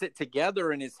gets it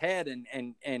together in his head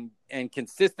and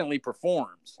consistently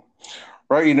performs.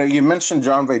 Right, you mentioned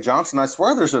John Vay Johnson. I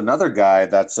swear there's another guy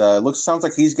that's sounds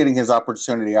like he's getting his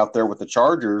opportunity out there with the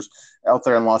Chargers out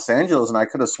there in Los Angeles, and I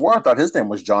could have sworn I thought his name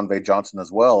was John Vay Johnson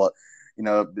as well.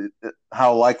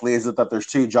 How likely is it that there's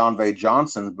 2 John Vay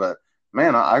Johnsons? But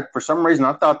man, I for some reason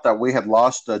I thought that we had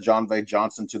lost John Vay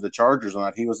Johnson to the Chargers, and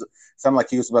that sounded like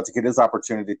he was about to get his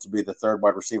opportunity to be the 3rd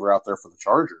wide receiver out there for the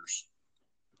Chargers.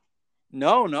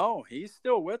 No, he's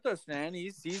still with us, man.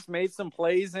 He's made some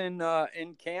plays in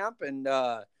camp, and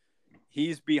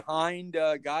he's behind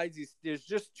guys. There's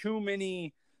just too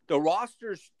many. The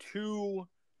roster's too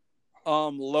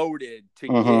loaded to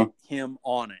get him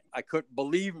on it. I couldn't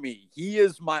believe me.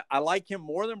 I like him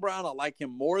more than Brown. I like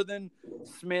him more than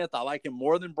Smith. I like him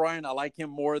more than Brian. I like him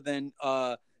more than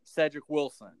Cedric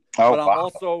Wilson. But I'm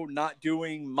also not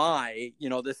doing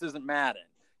this isn't Madden.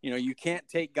 You can't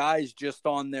take guys just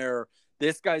on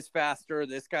this guy's faster,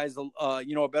 this guy's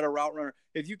a better route runner.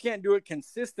 If you can't do it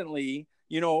consistently,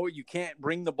 you can't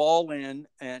bring the ball in,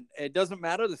 and it doesn't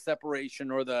matter the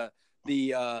separation or the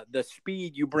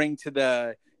speed you bring to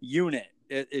the unit.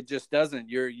 It just doesn't.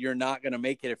 You're not going to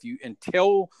make it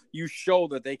until you show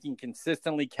that they can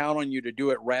consistently count on you to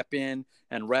do it rep in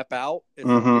and rep out.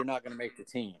 You're not going to make the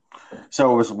team.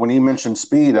 So when you mentioned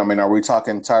speed, are we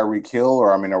talking Tyreek Hill, or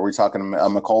are we talking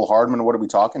McCole Hardman? What are we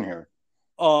talking here?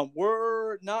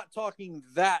 We're not talking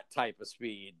that type of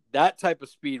speed. That type of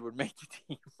speed would make the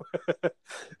team.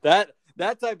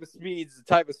 that type of speed is the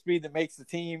type of speed that makes the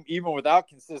team even without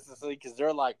consistency, because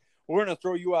they're like, we're going to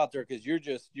throw you out there because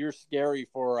you're scary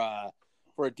for a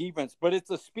defense. But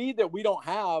it's a speed that we don't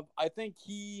have. I think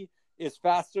he is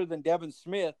faster than Devin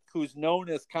Smith, who's known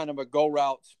as kind of a go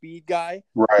route speed guy.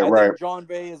 I think John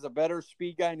Vay is a better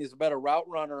speed guy, and he's a better route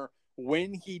runner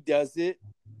when he does it.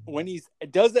 When he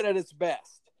does it at its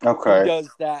best, he does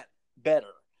that better.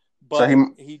 But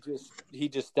so he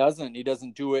just doesn't. He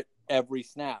doesn't do it every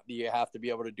snap. You have to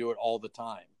be able to do it all the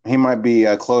time. He might be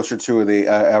closer to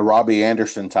the Robbie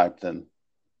Anderson type then.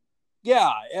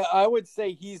 Yeah, I would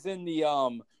say he's in the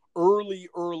early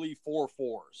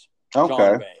 4.4s.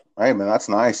 Okay. Hey, man, that's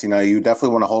nice. You definitely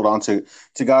want to hold on to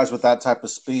guys with that type of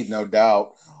speed, no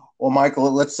doubt. Well,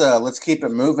 Michael, let's keep it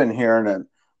moving here, and it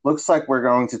looks like we're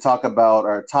going to talk about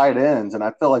our tight ends, and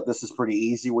I feel like this is pretty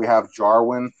easy. We have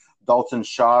Jarwin, Dalton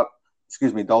Schultz,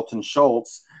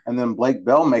 and then Blake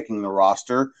Bell making the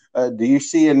roster. Do you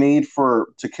see a need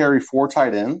to carry 4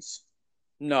 tight ends?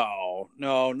 No,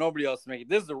 nobody else making.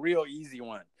 This is a real easy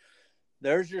one.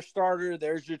 There's your starter.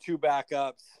 There's your 2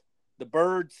 backups. The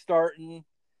Bird's starting.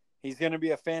 He's going to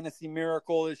be a fantasy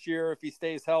miracle this year if he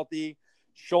stays healthy.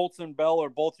 Schultz and Bell are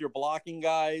both your blocking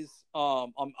guys.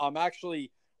 I'm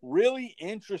actually really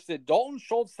interested. Dalton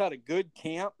Schultz had a good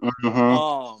camp.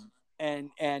 Mm-hmm.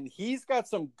 And he's got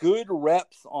some good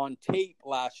reps on tape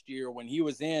last year when he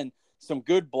was in, some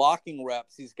good blocking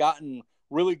reps. He's gotten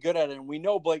really good at it. And we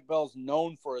know Blake Bell's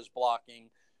known for his blocking.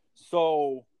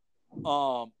 So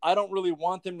I don't really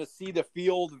want them to see the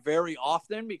field very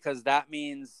often, because that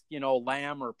means,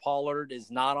 Lamb or Pollard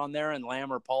is not on there, and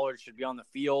Lamb or Pollard should be on the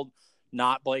field,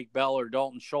 not Blake Bell or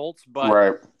Dalton Schultz. But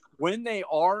Right. when they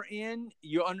are in,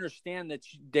 you understand that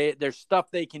there's stuff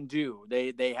they can do.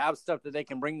 They have stuff that they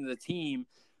can bring to the team.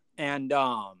 And,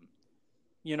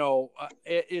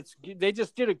 they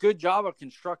just did a good job of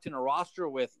constructing a roster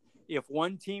with, if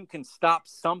one team can stop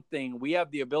something, we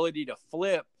have the ability to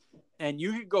flip. And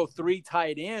you could go 3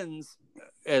 tight ends,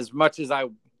 as much as I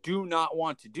do not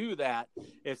want to do that.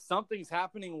 If something's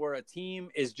happening where a team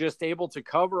is just able to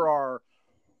cover our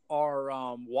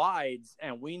wides,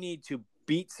 and we need to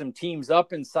beat some teams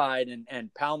up inside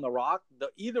and pound the rock,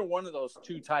 either one of those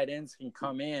 2 tight ends can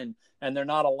come in, and they're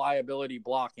not a liability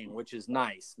blocking, which is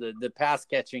nice. The pass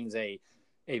catching's a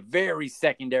very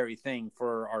secondary thing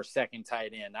for our second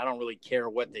tight end. I don't really care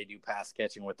what they do pass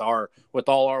catching with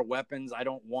all our weapons. I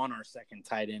don't want our second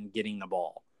tight end getting the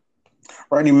ball.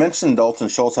 Right, you mentioned Dalton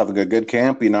Schultz having a good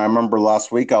camp. I remember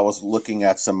last week I was looking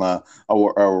at some,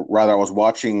 or rather, I was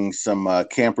watching some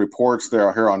camp reports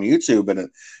there here on YouTube, and it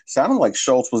sounded like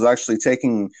Schultz was actually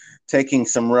taking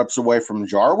some reps away from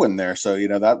Jarwin there. So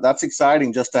that's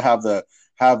exciting, just to have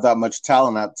that much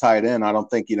talent at tight end. I don't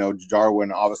think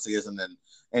Jarwin obviously isn't in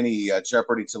any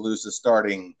jeopardy to lose his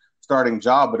starting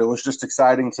job, but it was just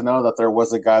exciting to know that there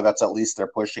was a guy that's at least there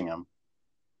pushing him.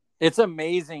 It's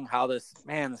amazing how this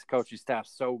coaching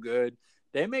staff's so good.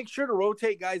 They make sure to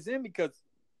rotate guys in because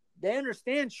they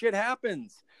understand shit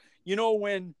happens.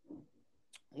 When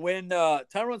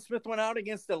Tyron Smith went out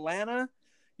against Atlanta,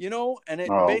 and it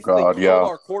killed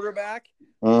our quarterback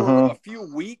for a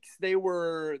few weeks. They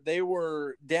were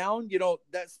down.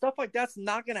 That stuff like that's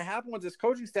not going to happen with this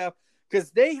coaching staff, because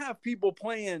they have people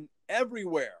playing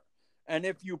everywhere. And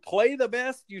if you play the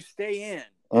best, you stay in.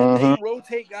 And they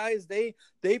rotate guys. They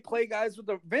play guys with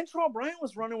Ventrell Bryant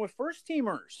was running with first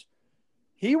teamers.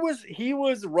 He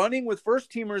was running with first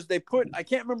teamers. They put, I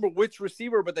can't remember which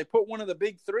receiver, but they put one of the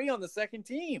big 3 on the second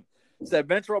team. Said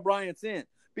Ventrell Bryant's in,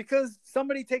 because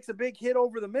somebody takes a big hit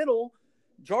over the middle.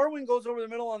 Jarwin goes over the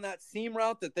middle on that seam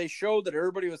route that they showed that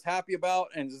everybody was happy about,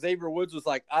 and Xavier Woods was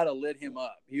like, I'd have lit him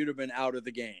up. He would have been out of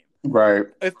the game. Right.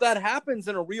 If that happens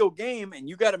in a real game and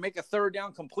you got to make a third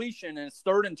down completion and it's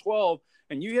 3rd and 12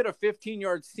 and you hit a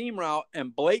 15-yard seam route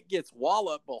and Blake gets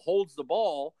walloped but holds the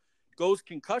ball, goes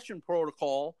concussion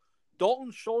protocol,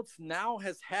 Dalton Schultz now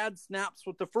has had snaps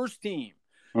with the first team,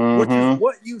 which is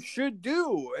what you should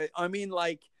do. I mean,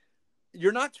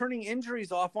 you're not turning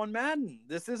injuries off on Madden.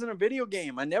 This isn't a video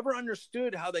game. I never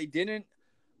understood how they didn't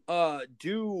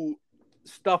do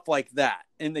stuff like that.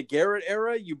 In the Garrett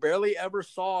era, you barely ever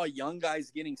saw young guys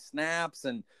getting snaps,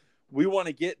 and we want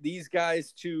to get these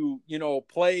guys to,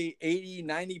 play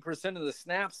 80-90% of the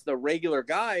snaps, the regular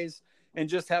guys, and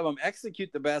just have them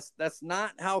execute the best. That's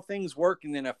not how things work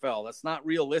in the NFL. That's not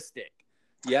realistic.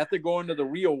 You have to go into the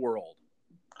real world.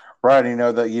 Right.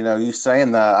 You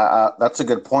saying that, that's a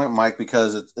good point, Mike,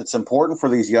 because it's important for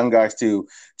these young guys to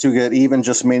get even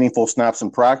just meaningful snaps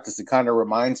in practice. It kind of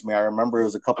reminds me, I remember it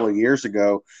was a couple of years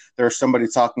ago, there was somebody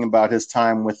talking about his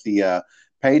time with the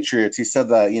Patriots. He said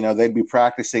that, they'd be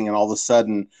practicing and all of a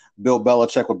sudden Bill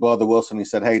Belichick would blow the whistle and he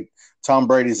said, hey, Tom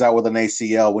Brady's out with an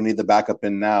ACL. We need the backup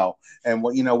in now. And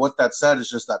what that said is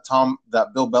just that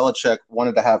Bill Belichick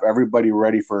wanted to have everybody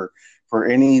ready for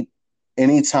any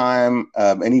time,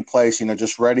 any place,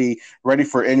 just ready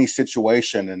for any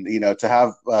situation. And, to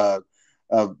have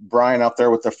Brian out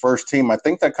there with the first team, I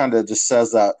think that kind of just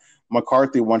says that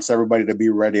McCarthy wants everybody to be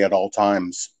ready at all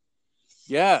times.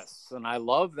 Yes. And I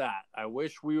love that. I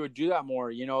wish we would do that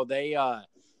more. They,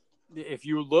 if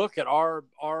you look at our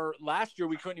last year,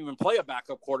 we couldn't even play a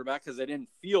backup quarterback because they didn't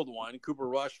field one. Cooper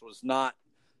Rush was not,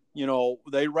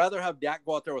 they'd rather have Dak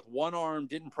go out there with one arm,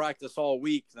 didn't practice all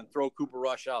week, than throw Cooper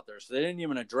Rush out there. So they didn't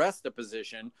even address the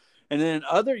position. And then in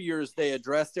other years, they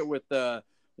addressed it with the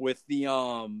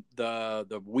Whedons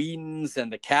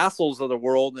and the Castles of the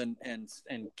world and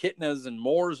Kitnas and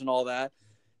Moores and all that.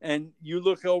 And you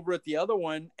look over at the other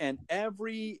one, and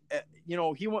every, he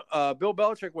went, Bill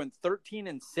Belichick went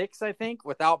 13-6, I think,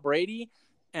 without Brady.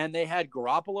 And they had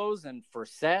Garoppolos and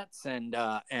Fursetts and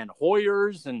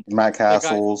Hoyers and Matt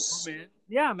Castles.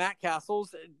 Matt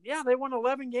Castles. Yeah, they won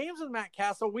 11 games with Matt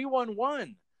Castle. We won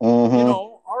 1.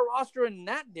 Our roster isn't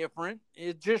that different.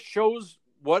 It just shows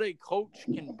what a coach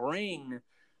can bring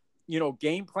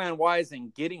game plan wise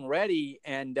and getting ready.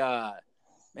 And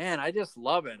man, I just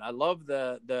love it. I love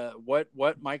the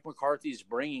what Mike McCarthy's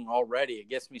bringing already. It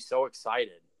gets me so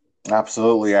excited.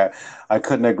 Absolutely. I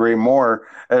couldn't agree more.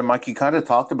 And Mike, you kind of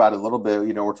talked about it a little bit.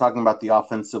 We're talking about the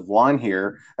offensive line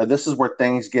here. This is where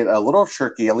things get a little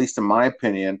tricky, at least in my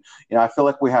opinion. I feel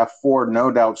like we have four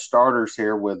no doubt starters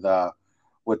here with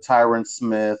Tyron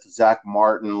Smith, Zach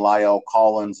Martin, La'el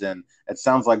Collins, and it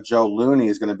sounds like Joe Looney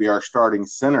is going to be our starting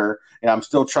center. And I'm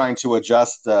still trying to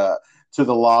adjust to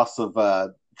the loss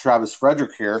of Travis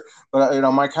Frederick here. But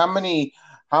Mike,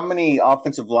 how many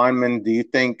offensive linemen do you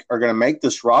think are going to make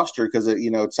this roster? Because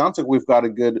it sounds like we've got a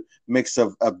good mix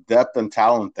of depth and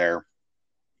talent there.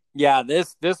 Yeah,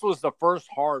 this was the first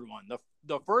hard one.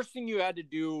 The first thing you had to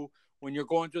do when you're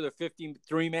going through the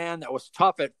 53-man that was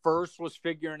tough at first was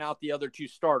figuring out the other two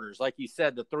starters. Like you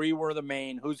said, the three were the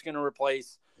main. Who's going to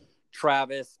replace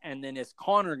Travis? And then is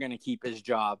Connor going to keep his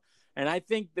job? And I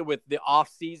think that with the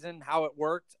offseason, how it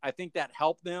worked, I think that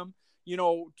helped them.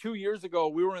 2 years ago,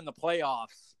 we were in the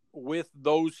playoffs with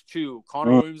those two.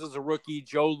 Connor Williams as a rookie,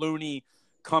 Joe Looney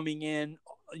coming in,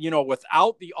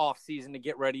 without the offseason to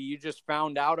get ready. You just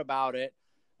found out about it,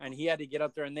 and he had to get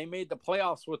up there, and they made the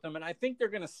playoffs with him. And I think they're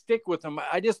going to stick with him.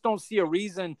 I just don't see a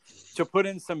reason to put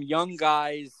in some young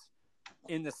guys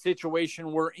in the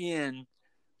situation we're in.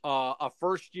 A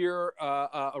first year,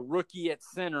 a rookie at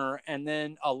center, and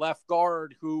then a left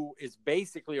guard who is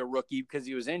basically a rookie because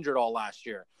he was injured all last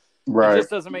year. Right. It just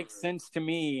doesn't make sense to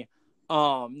me.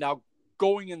 Now,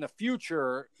 going in the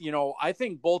future, I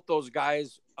think both those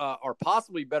guys are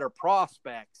possibly better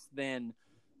prospects than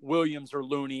Williams or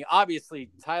Looney. Obviously,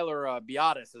 Tyler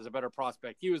Biadasz is a better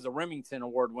prospect. He was a Remington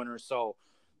Award winner, so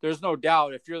there's no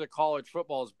doubt if you're the college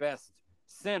football's best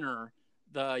center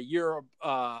the year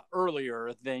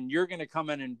earlier, then you're going to come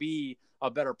in and be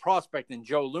a better prospect than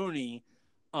Joe Looney,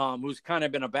 who's kind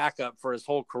of been a backup for his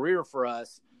whole career for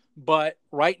us. But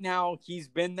right now, he's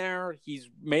been there. He's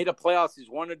made a playoffs. He's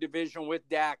won a division with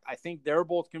Dak. I think they're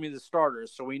both going to be the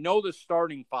starters. So we know the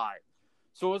starting five.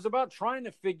 So it's about trying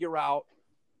to figure out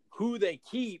who they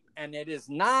keep. And it is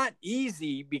not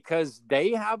easy because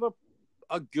they have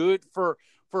a good for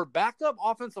backup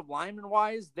offensive lineman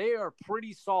wise, they are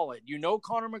pretty solid.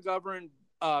 Connor McGovern,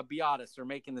 Biadasz are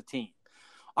making the team.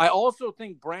 I also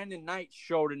think Brandon Knight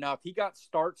showed enough. He got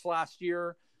starts last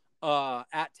year.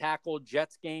 At tackle,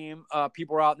 Jets game.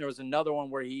 People were out, and there was another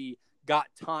one where he got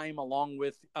time along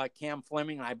with Cam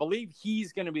Fleming. And I believe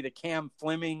he's going to be the Cam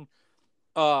Fleming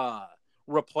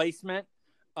replacement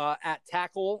at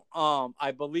tackle.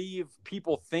 I believe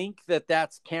people think that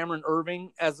that's Cameron Irving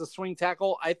as a swing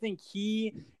tackle. I think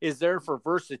he is there for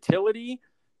versatility.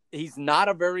 He's not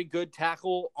a very good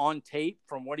tackle on tape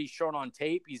from what he's shown on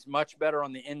tape. He's much better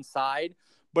on the inside,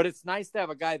 but it's nice to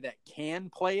have a guy that can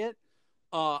play it.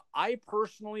 I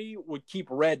personally would keep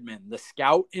Redmond, the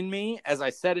scout in me. As I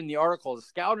said in the article, the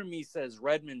scout in me says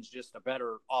Redmond's just a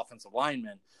better offensive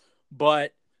lineman.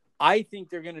 But I think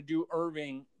they're going to do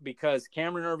Irving because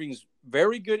Cameron Irving's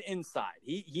very good inside.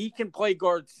 He can play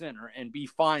guard center and be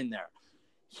fine there.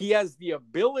 He has the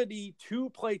ability to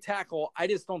play tackle. I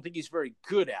just don't think he's very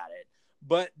good at it.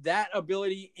 But that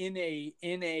ability in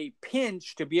a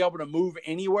pinch to be able to move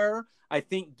anywhere, I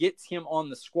think gets him on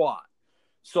the squad.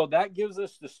 So that gives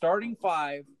us the starting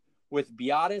five with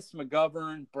Biadasz,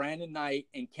 McGovern, Brandon Knight,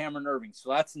 and Cameron Irving.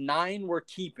 So that's 9 we're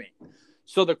keeping.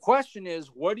 So the question is,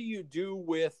 what do you do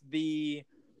with the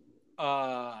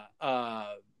Adam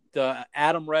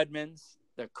Redmonds,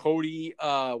 the Cody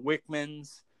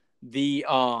Wickmans, the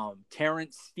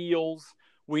Terrence Steeles?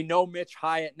 We know Mitch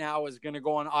Hyatt now is going to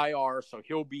go on IR, so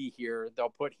he'll be here. They'll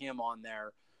put him on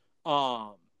there.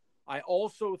 I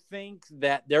also think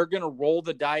that they're going to roll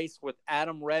the dice with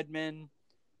Adam Redmond,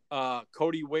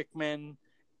 Cody Wickman,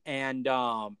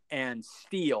 and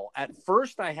Steele. At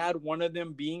first, I had one of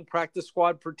them being practice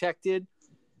squad protected.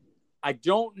 I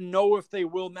don't know if they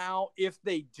will now. If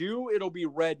they do, it'll be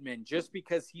Redmond, just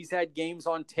because he's had games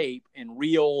on tape in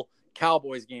real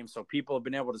Cowboys games, so people have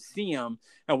been able to see him.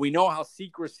 And we know how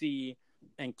secrecy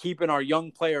and keeping our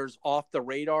young players off the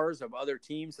radars of other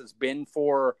teams has been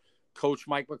for Coach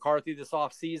Mike McCarthy this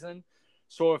offseason.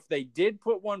 So if they did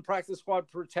put one practice squad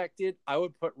protected, I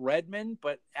would put Redmond.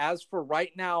 But as for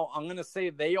right now, I'm going to say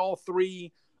they all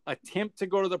three attempt to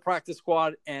go to the practice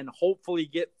squad and hopefully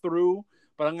get through.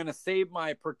 But I'm going to save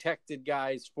my protected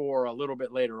guys for a little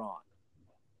bit later on.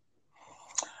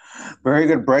 Very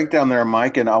good breakdown there,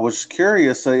 Mike. And I was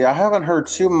curious. I haven't heard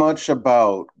too much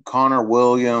about Connor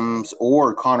Williams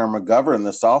or Connor McGovern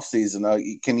this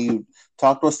offseason. Can you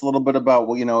talk to us a little bit about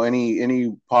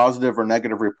any positive or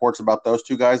negative reports about those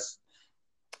two guys?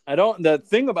 The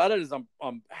thing about it is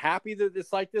I'm happy that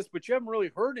it's like this, but you haven't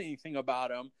really heard anything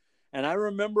about him. And I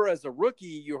remember as a rookie,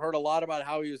 you heard a lot about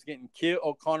how he was getting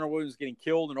killed. Connor Williams was getting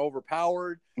killed and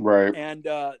overpowered. Right. And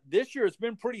this year it's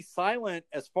been pretty silent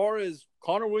as far as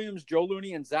Connor Williams, Joe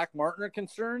Looney, and Zach Martin are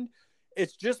concerned.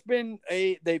 It's just been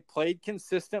they played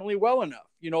consistently well enough.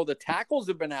 The tackles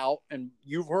have been out, and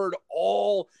you've heard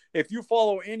if you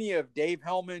follow any of Dave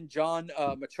Hellman, John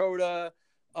Machota,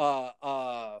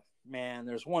 man,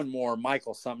 there's one more,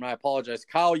 Michael something, I apologize,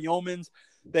 Kyle Yeomans,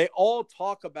 they all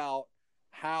talk about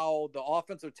how the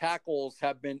offensive tackles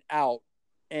have been out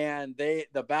and the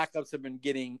backups have been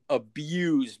getting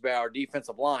abused by our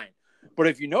defensive line. But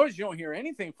if you notice, you don't hear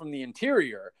anything from the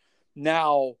interior.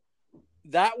 Now,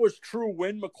 that was true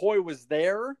when McCoy was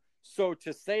there. So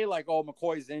to say like, oh,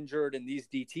 McCoy's injured and these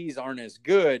DTs aren't as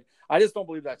good, I just don't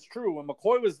believe that's true. When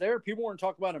McCoy was there, people weren't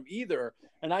talking about him either.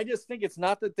 And I just think it's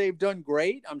not that they've done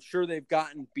great. I'm sure they've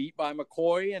gotten beat by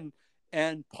McCoy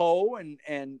and Poe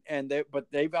but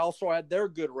they've also had their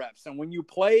good reps. And when you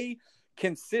play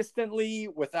consistently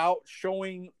without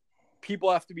showing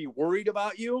people have to be worried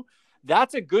about you,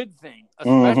 that's a good thing,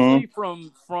 especially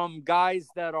from guys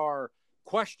that are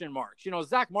question marks.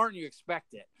 Zach Martin, you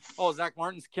expect it. Oh, Zach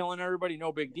Martin's killing everybody,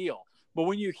 no big deal. But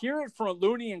when you hear it from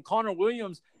Looney and Connor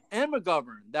Williams and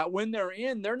McGovern, that when they're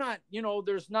in, they're not,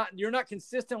 you're not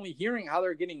consistently hearing how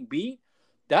they're getting beat.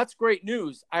 That's great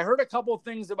news. I heard a couple of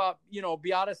things about,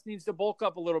 Biadasz needs to bulk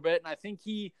up a little bit, and I think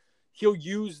he'll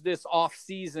use this off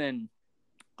season,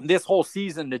 this whole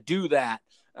season to do that.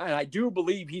 And I do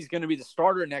believe he's going to be the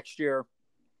starter next year.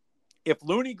 If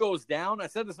Looney goes down, I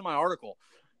said this in my article,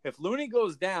 if Looney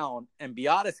goes down and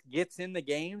Biadasz gets in the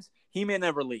games, he may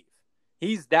never leave.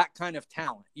 He's that kind of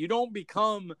talent. You don't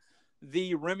become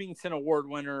the Remington Award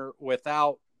winner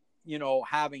without,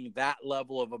 having that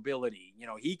level of ability.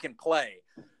 He can play.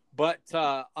 But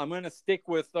I'm going to stick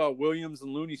with Williams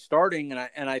and Looney starting,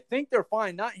 and I think they're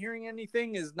fine. Not hearing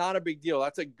anything is not a big deal.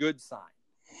 That's a good sign.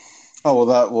 Oh,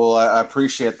 well, I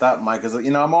appreciate that, Mike. Because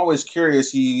I'm always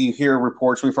curious. You hear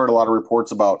reports. We've heard a lot of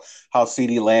reports about how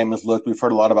CeeDee Lamb has looked. We've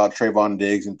heard a lot about Trayvon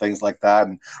Diggs and things like that,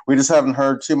 and we just haven't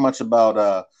heard too much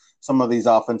about some of these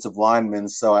offensive linemen.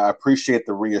 So I appreciate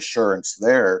the reassurance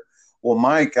there. Well,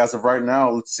 Mike, as of right now,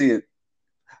 let's see it.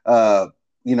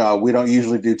 We don't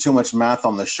usually do too much math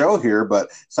on the show here, but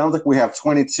it sounds like we have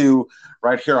 22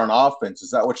 right here on offense. Is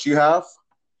that what you have?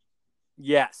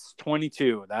 Yes,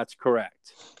 22. That's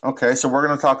correct. Okay, so we're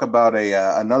going to talk about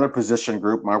another position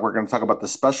group, Mike. We're going to talk about the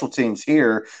special teams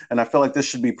here, and I feel like this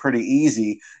should be pretty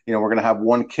easy. We're going to have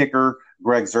one kicker,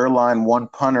 Greg Zuerlein, one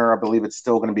punter. I believe it's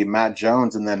still going to be Matt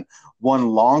Jones, and then one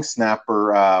long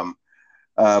snapper.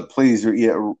 Please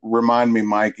remind me,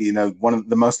 Mike, one of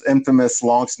the most infamous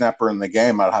long snapper in the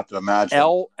game, I'd have to imagine.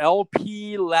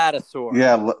 LP Ladouceur.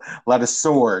 Yeah,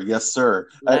 Ladouceur. Yes, sir.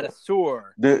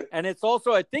 Ladouceur. And it's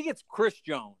also, I think it's Chris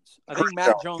Jones. I think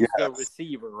Matt Jones, yes. The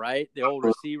receiver, right? The old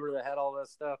receiver that had all that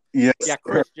stuff. Yes. Yeah,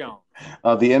 Chris Jones.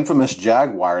 The infamous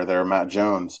Jaguar there, Matt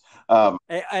Jones.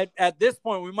 At this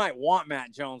point, we might want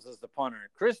Matt Jones as the punter.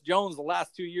 Chris Jones, the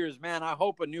last 2 years, man, I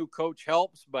hope a new coach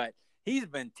helps, but he's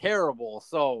been terrible.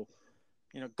 So,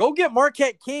 go get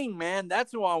Marquette King, man.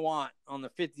 That's who I want on the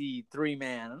 53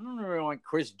 man. I don't really want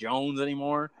Chris Jones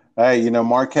anymore. Hey,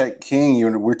 Marquette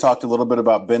King, we talked a little bit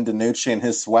about Ben DiNucci and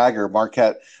his swagger.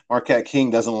 Marquette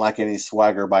King doesn't lack any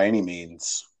swagger by any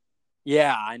means.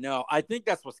 Yeah, I know. I think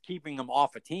that's what's keeping him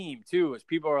off a team, too, is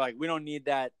people are like, we don't need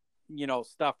that,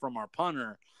 stuff from our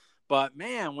punter. But,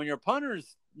 man, when your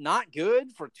punter's not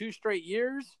good for 2 straight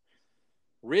years,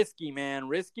 risky, man.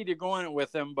 Risky to go in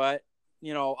with him, but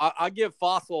I give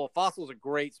Fossil. Fossil's a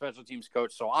great special teams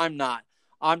coach, so I'm not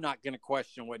going to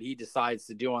question what he decides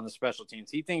to do on the special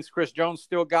teams. He thinks Chris Jones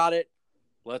still got it.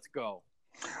 Let's go.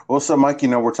 Well, so Mike,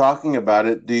 we're talking about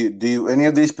it. Do any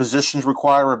of these positions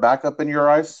require a backup in your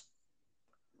eyes?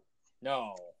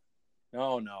 No.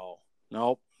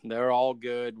 Nope. They're all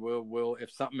good. We'll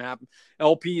if something happens.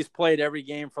 LP's played every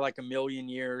game for like a million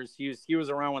years. He was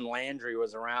around when Landry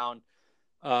was around.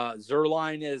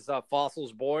 Zuerlein is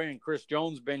Fossil's boy, and Chris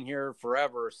Jones been here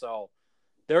forever, so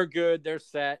they're good, they're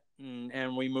set,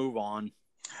 and we move on.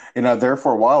 There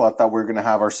for a while, I thought we were going to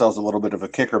have ourselves a little bit of a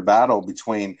kicker battle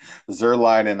between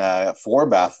Zuerlein and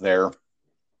Forbath there.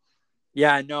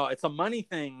 Yeah, I know. It's a money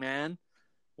thing, man.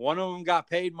 One of them got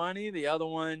paid money, the other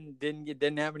one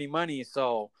didn't have any money,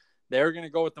 so they're going to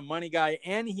go with the money guy,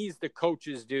 and he's the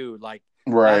coach's dude. Like,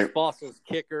 right. That's Fossil's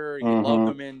kicker. You love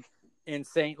him in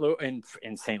St.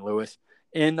 Louis,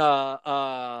 in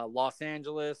Los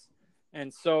Angeles,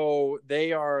 and so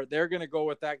they're going to go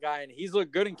with that guy, and he's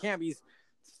looked good in camp.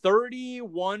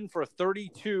 31 for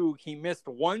 32. He missed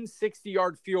one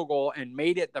 60-yard field goal and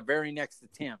made it the very next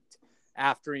attempt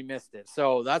after he missed it.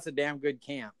 So that's a damn good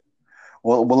camp.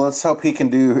 Well, let's hope he can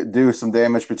do some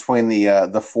damage between the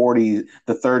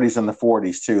 30s and the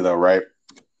 40s too, though, right?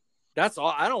 That's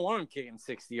all. I don't want him kicking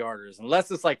 60-yarders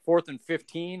unless it's like 4th and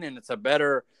 15 and it's a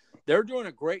better. They're doing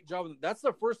a great job. That's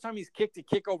the first time he's kicked a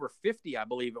kick over 50, I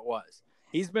believe it was.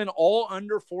 He's been all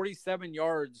under 47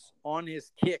 yards on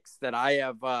his kicks that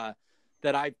I've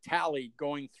tallied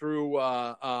going through.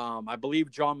 I believe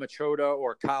John Machota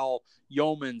or Kyle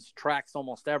Yeomans tracks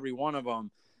almost every one of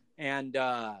them, and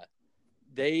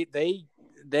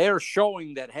they're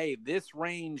showing that, hey, this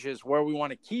range is where we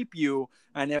want to keep you.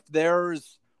 And if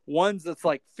there's ones that's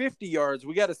like 50 yards,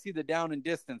 we got to see the down and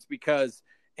distance, because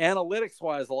analytics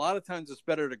wise, a lot of times it's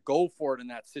better to go for it in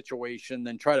that situation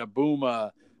than try to boom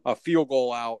a field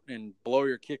goal out and blow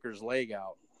your kicker's leg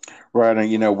out. Right.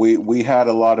 And, we had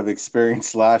a lot of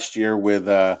experience last year with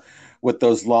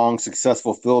those long,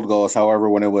 successful field goals. However,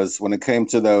 when it came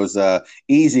to those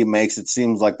easy makes, it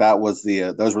seems like that was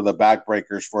those were the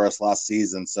backbreakers for us last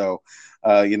season. So,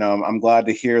 I'm glad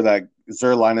to hear that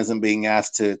Zuerlein isn't being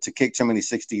asked to kick too many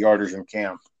 60-yarders in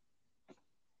camp.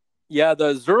 Yeah,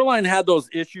 the Zuerlein had those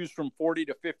issues from 40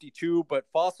 to 52, but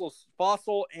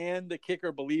Fossil and the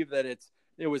kicker believe that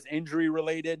it was injury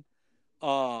related.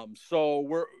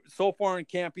 So far in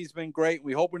camp, he's been great.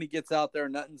 We hope when he gets out there,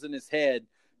 nothing's in his head,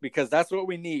 because that's what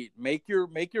we need. Make your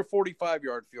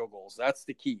 45-yard field goals. That's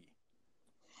the key.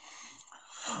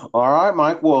 All right,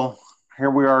 Mike. Well,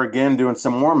 here we are again doing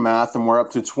some more math, and we're up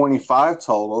to 25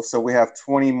 total. So we have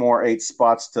 20 more 8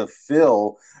 spots to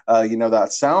fill. That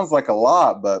sounds like a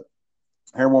lot, but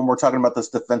here when we're talking about this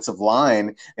defensive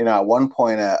line, at one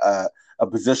point a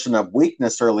position of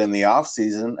weakness early in the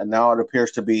offseason, and now it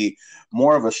appears to be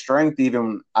more of a strength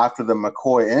even after the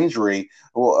McCoy injury.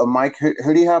 Well, Mike, who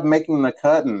do you have making the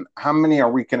cut, and how many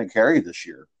are we going to carry this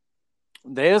year?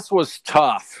 This was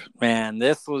tough, man.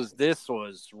 This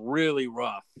was really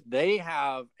rough. They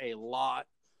have a lot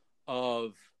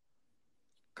of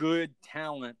good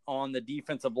talent on the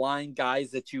defensive line,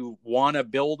 guys that you want to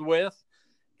build with.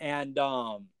 And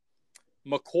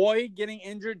McCoy getting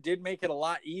injured did make it a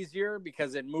lot easier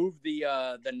because it moved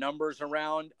the numbers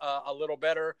around a little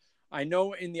better. I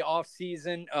know in the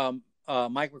offseason,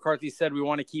 Mike McCarthy said we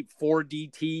want to keep 4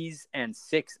 DTs and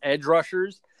 6 edge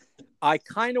rushers. I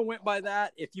kind of went by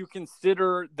that. If you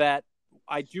consider that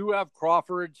I do have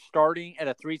Crawford starting at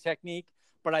a 3 technique,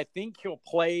 but I think he'll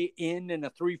play in a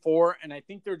 3-4, and I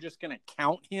think they're just going to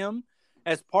count him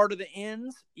as part of the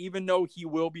ends, even though he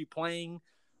will be playing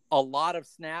a lot of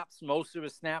snaps, most of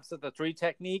his snaps at the 3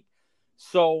 technique.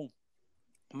 So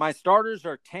my starters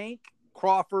are Tank,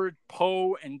 Crawford,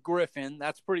 Poe, and Griffin.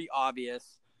 That's pretty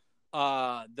obvious.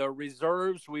 The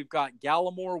reserves, we've got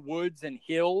Gallimore, Woods, and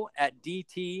Hill at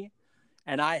DT.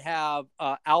 And I have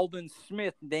Aldon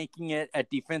Smith making it at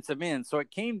defensive end. So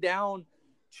it came down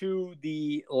to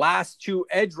the last 2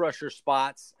 edge rusher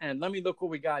spots. And let me look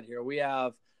what we got here. We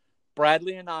have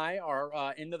Bradley and I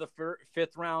are into the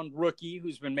 5th round rookie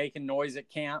who's been making noise at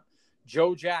camp.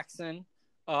 Joe Jackson,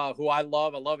 who I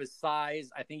love. I love his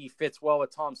size. I think he fits well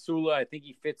with Tom Sula. I think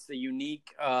he fits the unique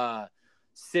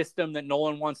system that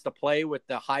Nolan wants to play with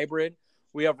the hybrid.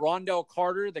 We have Rondell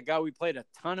Carter, the guy we played a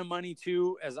ton of money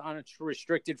to as an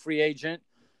unrestricted free agent,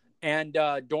 and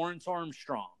Dorrance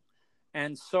Armstrong.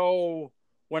 And so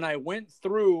when I went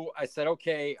through, I said,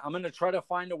 okay, I'm going to try to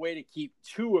find a way to keep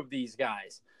 2 of these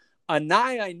guys.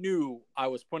 Anai, I knew I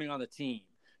was putting on the team.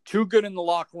 Too good in the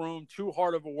locker room, too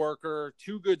hard of a worker,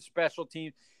 too good special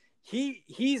team.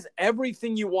 He's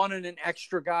everything you want in an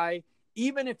extra guy,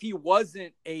 even if he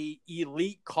wasn't a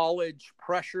elite college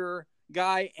pressure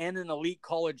guy and an elite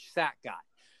college sack guy.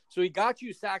 So he got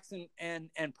you sacks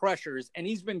and pressures, and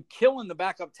he's been killing the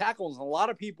backup tackles. And a lot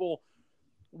of people,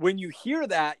 when you hear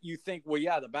that, you think, well,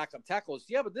 yeah, the backup tackles.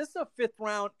 Yeah, but this is a 5th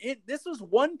round. This was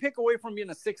 1 pick away from being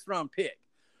a 6th round pick.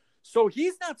 So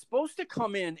he's not supposed to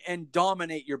come in and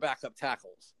dominate your backup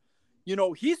tackles.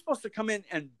 He's supposed to come in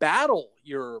and battle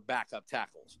your backup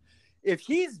tackles. If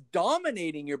he's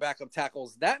dominating your backup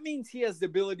tackles, that means he has the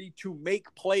ability to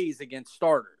make plays against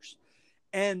starters.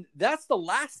 And that's the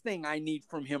last thing I need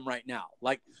from him right now.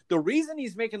 Like, the reason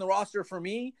he's making the roster for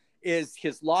me is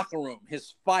his locker room,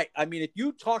 his fight. I mean, if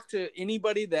you talk to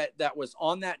anybody that was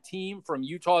on that team from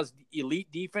Utah's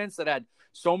elite defense that had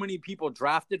so many people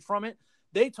drafted from it,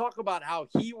 they talk about how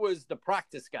he was the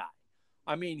practice guy.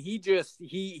 I mean, he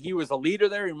was a leader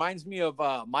there. He reminds me of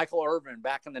Michael Irvin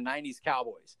back in the 90s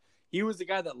Cowboys. He was the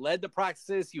guy that led the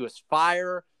practices. He was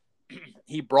fire.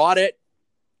 He brought it.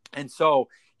 And so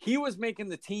he was making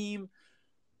the team.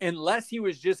 unless he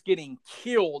was just getting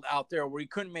killed out there where he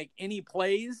couldn't make any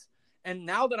plays. And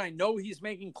now that I know he's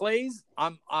making plays,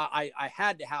 I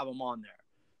had to have him on there.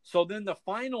 So then the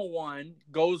final one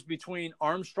goes between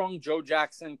Armstrong, Joe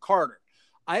Jackson, Carter.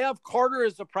 I have Carter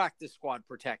as a practice squad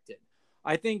protected.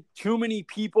 I think too many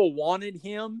people wanted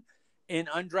him in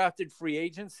undrafted free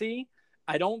agency.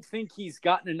 I don't think he's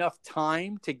gotten enough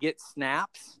time to get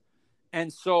snaps.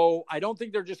 And so I don't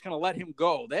think they're just going to let him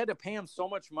go. They had to pay him so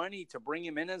much money to bring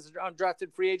him in as an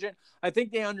undrafted free agent. I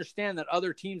think they understand that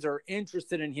other teams are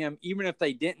interested in him, even if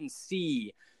they didn't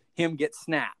see him get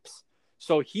snaps.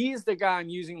 So he's the guy I'm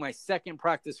using my second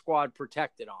practice squad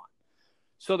protected on.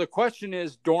 So the question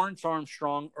is Dorrance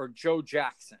Armstrong or Joe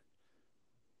Jackson.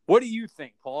 What do you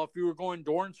think, Paul? If you were going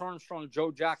Dorrance Armstrong,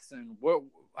 Joe Jackson,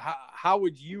 how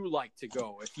would you like to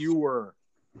go if you were?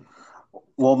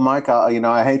 Well, Mike,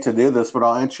 I hate to do this, but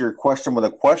I'll answer your question with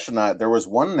a question. There was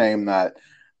one name that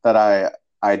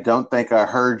I don't think I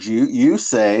heard you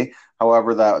say,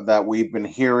 however, that we've been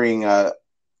hearing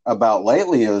about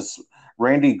lately is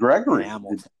Randy Gregory.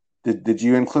 Did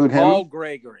you include him? Paul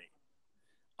Gregory.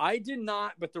 I did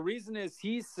not, but the reason is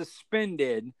he's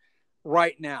suspended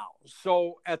right now.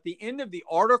 So at the end of the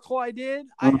article I did,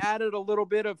 I added a little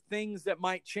bit of things that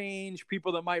might change,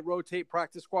 people that might rotate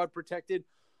practice squad protected.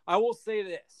 I will say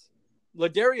this.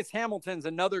 Ladarius Hamilton's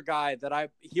another guy that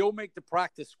he'll make the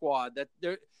practice squad.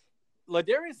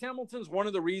 Ladarius Hamilton's one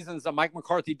of the reasons that Mike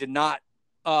McCarthy did not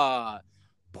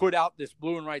put out this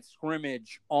blue and white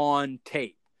scrimmage on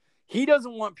tape. He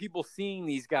doesn't want people seeing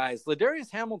these guys.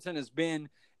 Ladarius Hamilton has been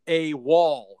a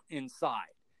wall inside.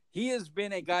 He has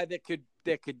been a guy that could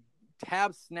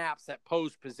have snaps at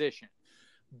post position.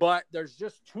 But there's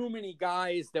just too many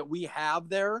guys that we have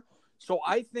there. So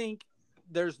I think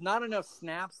there's not enough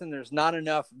snaps and there's not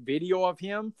enough video of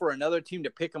him for another team to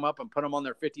pick him up and put him on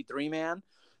their 53-man.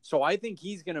 So I think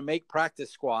he's going to make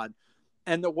practice squad.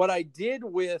 And what I did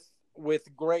with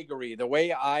Gregory, the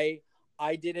way I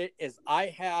did it is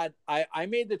I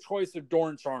made the choice of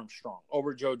Dorrance Armstrong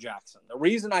over Joe Jackson. The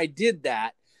reason I did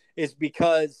that is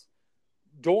because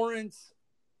Dorrance,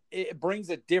 it brings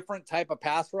a different type of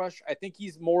pass rush. I think he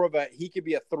could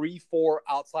be a 3-4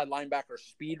 outside linebacker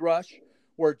speed rush,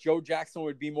 where Joe Jackson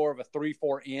would be more of a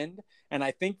 3-4 end. And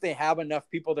I think they have enough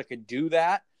people that could do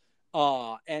that.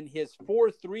 And his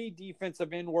 4-3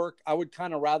 defensive end work, I would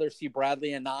kind of rather see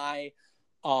Bradley and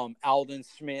Aldon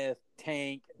Smith,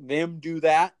 Tank, them do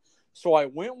that. So I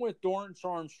went with Dorrance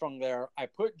Armstrong there. I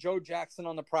put Joe Jackson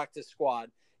on the practice squad.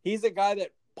 He's a guy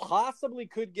that possibly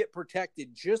could get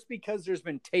protected just because there's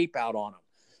been tape out on him.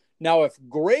 Now, if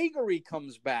Gregory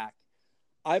comes back,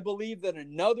 I believe that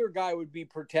another guy would be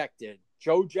protected.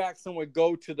 Joe Jackson would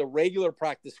go to the regular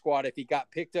practice squad. If he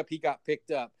got picked up, he got picked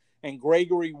up. And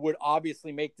Gregory would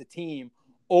obviously make the team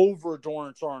over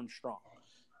Dorrance Armstrong.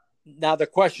 Now, the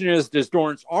question is, does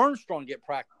Dorrance Armstrong get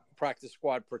practice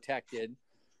squad protected?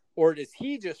 Or does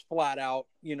he just flat out,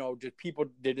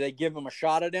 did they give him a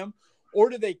shot at him? Or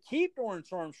do they keep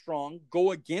Dorrance Armstrong,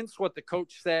 go against what the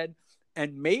coach said,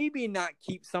 and maybe not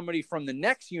keep somebody from the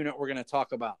next unit we're going to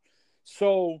talk about?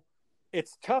 So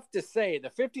it's tough to say. The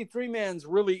 53-man's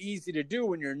really easy to do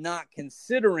when you're not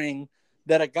considering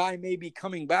that a guy may be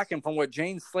coming back. And from what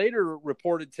Jane Slater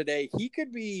reported today,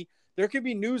 there could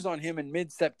be news on him in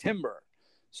mid-September.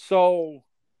 So,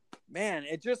 man,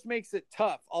 it just makes it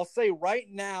tough. I'll say right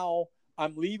now,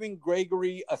 I'm leaving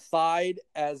Gregory aside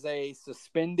as a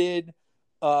suspended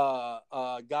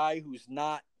guy who's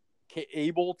not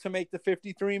able to make the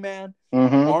 53-man.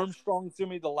 Armstrong's going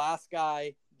to be the last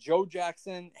guy. Joe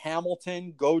Jackson,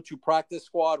 Hamilton go to practice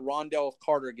squad. Rondell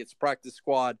Carter gets practice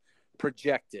squad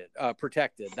protected.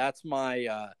 That's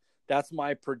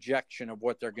my projection of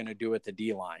what they're going to do at the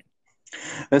D-line.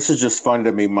 This is just fun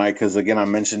to me, Mike, because, again, I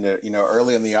mentioned it,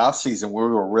 early in the offseason, we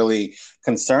were really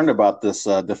concerned about this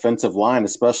defensive line,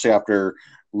 especially after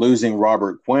losing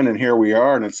Robert Quinn. And here we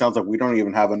are, and it sounds like we don't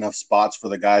even have enough spots for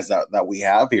the guys that we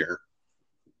have here.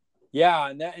 Yeah,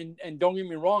 and don't get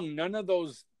me wrong, none of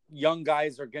those young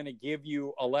guys are going to give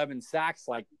you 11 sacks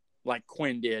like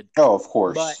Quinn did. Oh, of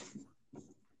course.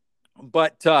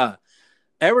 But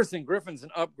Everson Griffin's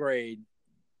an upgrade.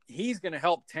 He's going to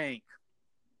help Tank.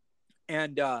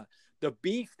 And the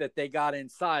beef that they got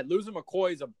inside, losing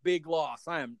McCoy is a big loss.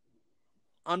 I'm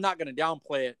not going to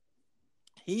downplay it.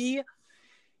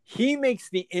 He makes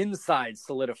the inside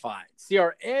solidified. See,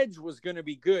 our edge was going to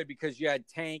be good because you had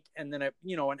Tank and then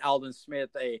an Aldon Smith,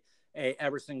 a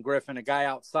Everson Griffin, a guy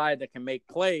outside that can make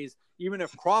plays. Even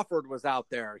if Crawford was out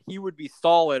there, he would be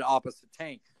solid opposite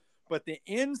Tank. But the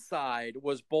inside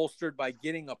was bolstered by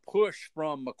getting a push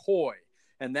from McCoy.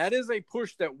 And that is a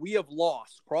push that we have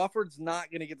lost. Crawford's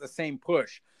not going to get the same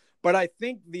push. But I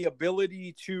think the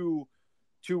ability to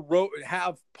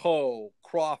have Poe,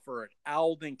 Crawford,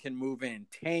 Alden can move in,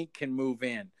 Tank can move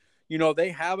in. You know, they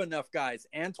have enough guys.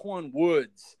 Antoine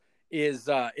Woods is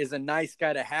a nice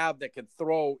guy to have that can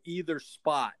throw either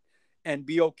spot and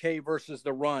be okay versus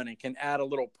the run and can add a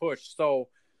little push. So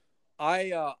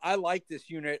I like this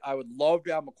unit. I would love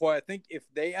to have McCoy. I think if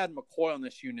they had McCoy on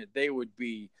this unit, they would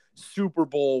be Super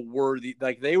Bowl worthy.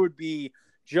 Like, they would be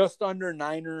just under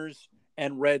Niners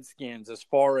and Redskins as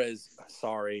far as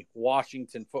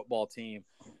Washington football team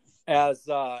as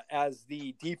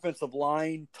the defensive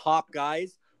line top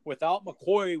guys. Without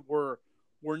McCoy,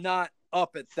 we're not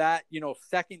up at that, you know,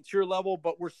 second tier level,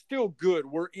 but we're still good.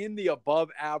 We're in the above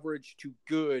average to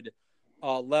good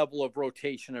level of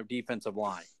rotation of defensive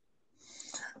line.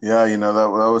 Yeah, you know, that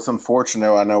was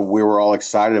unfortunate. I know we were all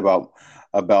excited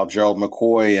about Gerald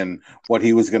McCoy and what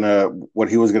he was gonna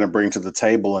bring to the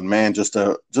table, and man, just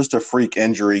a freak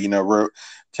injury, you know,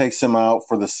 takes him out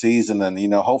for the season. And you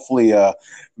know, hopefully,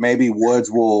 maybe Woods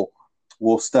will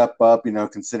step up, you know,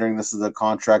 considering this is a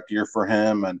contract year for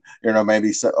him, and you know,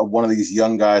 maybe one of these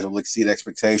young guys will exceed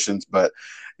expectations. But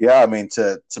yeah, I mean,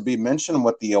 to be mentioned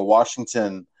with the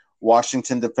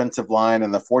Washington defensive line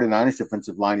and the 49ers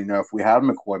defensive line, you know, if we had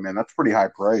McCoy, man, that's pretty high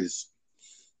praise.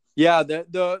 Yeah,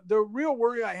 the real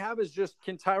worry I have is just,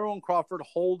 can Tyrone Crawford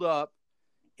hold up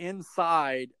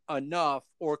inside enough,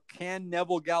 or can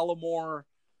Neville Gallimore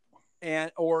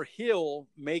or Hill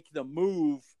make the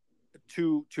move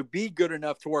to be good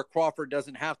enough to where Crawford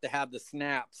doesn't have to have the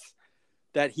snaps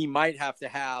that he might have to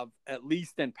have, at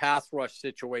least in pass rush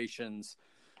situations.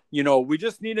 You know, we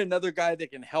just need another guy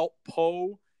that can help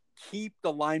Poe keep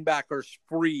the linebackers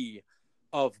free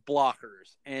of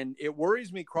blockers. And it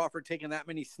worries me, Crawford taking that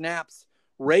many snaps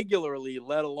regularly,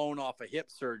 let alone off a hip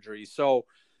surgery. So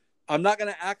I'm not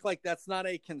going to act like that's not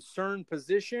a concern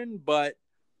position, but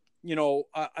you know,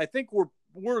 I think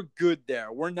we're good there.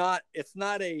 It's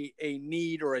not a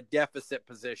need or a deficit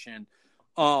position.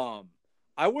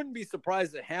 I wouldn't be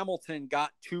surprised that Hamilton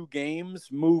got 2 games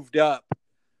moved up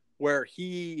where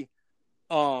he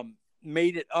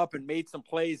made it up and made some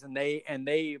plays, and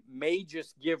they may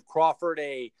just give Crawford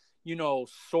a, you know,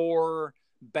 sore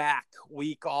back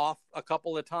week off a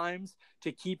couple of times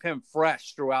to keep him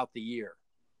fresh throughout the year.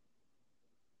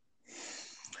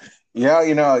 Yeah,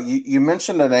 you know, you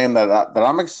mentioned a name that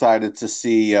I'm excited to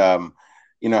see, you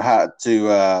know, how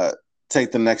to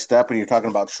take the next step, and you're talking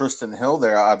about Trysten Hill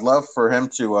there. I'd love for him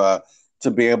to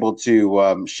be able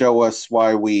to show us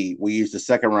why we used a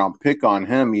second round pick on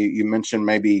him. You mentioned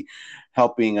maybe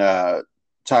helping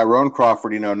Tyrone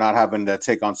Crawford, you know, not having to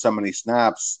take on so many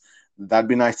snaps. That'd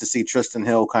be nice to see Trysten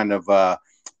Hill kind of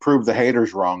prove the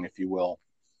haters wrong, if you will.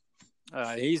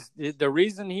 He's the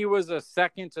reason he was a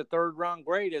second to third round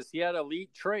grade is he had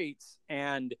elite traits,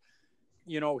 and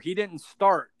you know, he didn't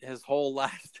start his whole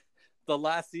the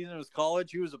last season of his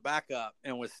college. He was a backup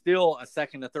and was still a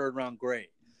second to third round grade.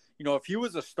 You know, if he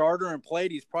was a starter and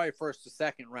played, he's probably first to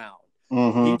second round.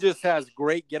 Mm-hmm. He just has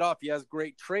great get off. He has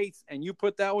great traits, and you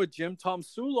put that with Jim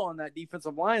Tomsula on that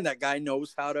defensive line. That guy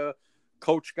knows how to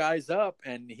coach guys up,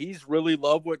 and he's really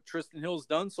loved what Trysten Hill's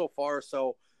done so far.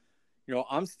 So, you know,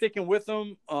 I'm sticking with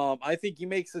him. I think he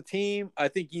makes the team. I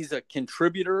think he's a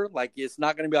contributor. Like, it's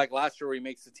not going to be like last year where he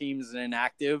makes the team as an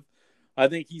inactive. I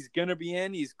think he's going to be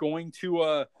in. He's going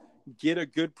to get a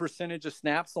good percentage of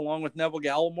snaps along with Neville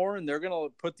Gallimore, and they're going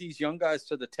to put these young guys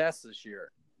to the test this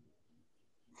year.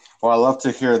 Well, I love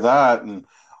to hear that. And,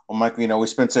 well, Mike, you know, we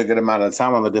spent a good amount of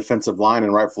time on the defensive line,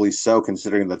 and rightfully so,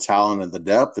 considering the talent and the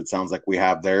depth it sounds like we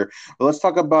have there. But let's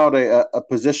talk about a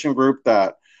position group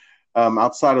that,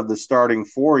 outside of the starting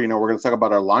 4, you know, we're going to talk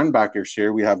about our linebackers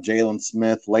here. We have Jalen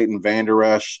Smith, Leighton Vander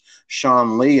Esch,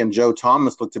 Sean Lee, and Joe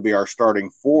Thomas look to be our starting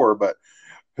 4. But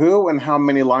who and how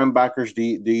many linebackers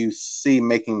do you see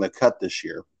making the cut this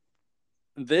year?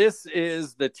 This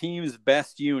is the team's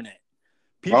best unit.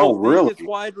 People think it's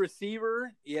wide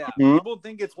receiver. Yeah, mm-hmm. People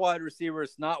think it's wide receiver.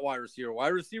 It's not wide receiver. Wide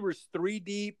receiver is 3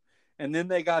 deep, and then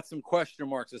they got some question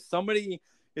marks. If somebody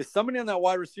on that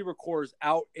wide receiver core is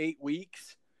out 8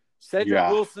 weeks, Cedric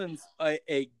Wilson's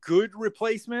a good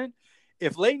replacement.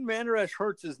 If Leighton Vander Esch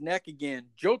hurts his neck again,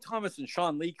 Joe Thomas and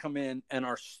Sean Lee come in and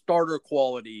are starter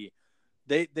quality.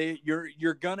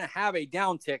 You're gonna have a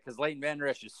downtick because Leighton Vander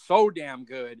Esch is so damn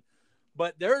good.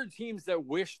 But there are teams that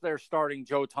wish they're starting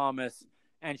Joe Thomas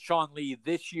and Sean Lee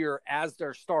this year as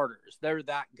their starters. They're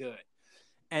that good.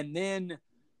 And then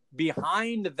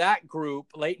behind that group,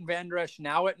 Leighton Vander Esch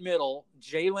now at middle,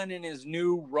 Jalen in his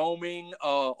new roaming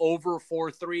over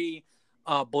 4-3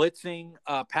 blitzing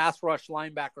pass rush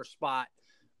linebacker spot.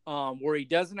 where he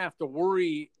doesn't have to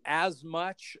worry as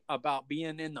much about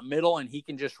being in the middle and he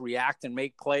can just react and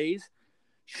make plays.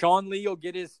 Sean Lee will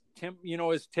get his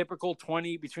typical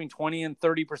between 20 and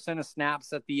 30% of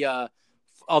snaps at the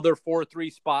other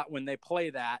 4-3 spot when they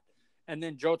play that. And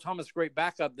then Joe Thomas, great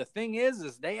backup. The thing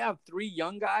is they have 3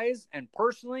 young guys, and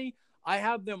personally, I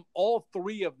have them, all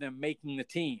 3 of them, making the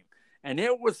team. And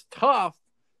it was tough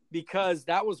because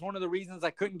that was one of the reasons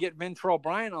I couldn't get Ventrell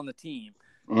Bryant on the team.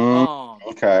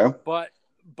 Okay. But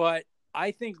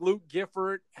I think Luke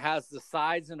Gifford has the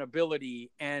size and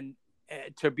ability and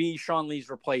to be Sean Lee's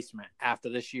replacement after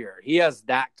this year. He has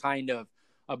that kind of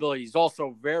ability. He's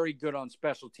also very good on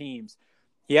special teams.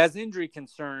 He has injury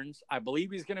concerns. I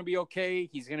believe he's going to be okay.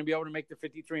 He's going to be able to make the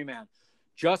 53-man.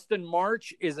 Justin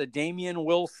March is a Damian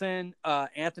Wilson,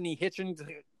 Anthony Hitchens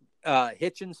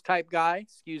type guy.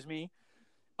 Excuse me.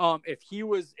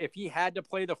 If he had to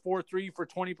play the 4-3 for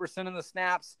 20% of the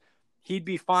snaps, he'd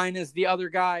be fine as the other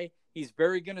guy. He's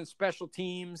very good in special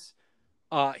teams.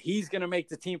 He's going to make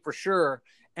the team for sure.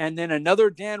 And then another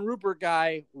Dan Rupert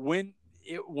guy, when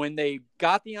they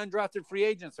got the undrafted free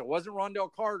agents, it wasn't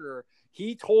Rondell Carter.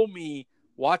 He told me,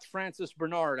 watch Francis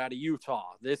Bernard out of Utah.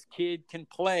 This kid can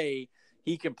play.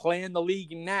 He can play in the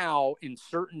league now in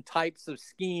certain types of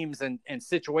schemes and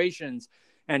situations.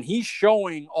 And he's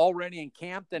showing already in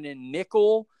camp that in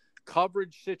nickel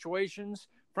coverage situations,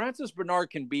 Francis Bernard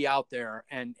can be out there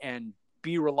and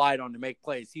be relied on to make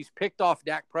plays. He's picked off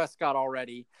Dak Prescott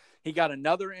already. He got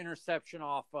another interception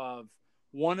off of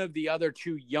one of the other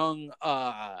 2 young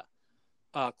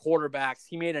quarterbacks.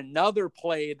 He made another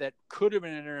play that could have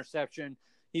been an interception.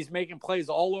 He's making plays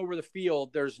all over the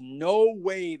field. There's no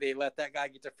way they let that guy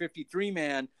get to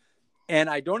 53-man. And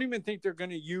I don't even think they're going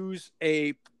to use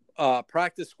a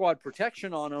practice squad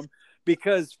protection on him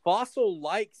because Fossil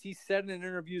he said in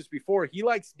interviews before, he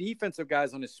likes defensive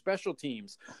guys on his special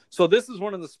teams. So this is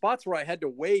one of the spots where I had to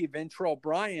weigh Ventrell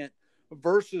Bryant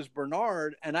versus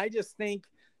Bernard. And I just think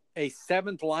a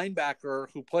 7th linebacker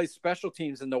who plays special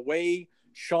teams, and the way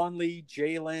Sean Lee,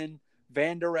 Jalen,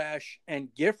 Van Der Esch,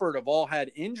 and Gifford have all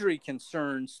had injury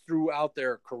concerns throughout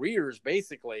their careers,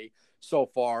 basically, so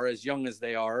far, as young as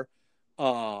they are,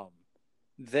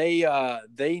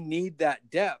 they need that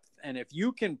depth. And if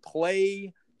you can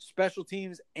play special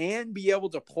teams and be able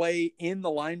to play in the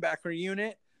linebacker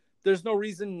unit, there's no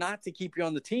reason not to keep you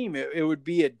on the team. It would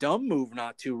be a dumb move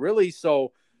not to, really.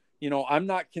 So, I'm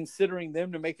not considering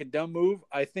them to make a dumb move.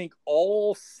 I think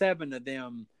all 7 of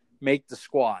them make the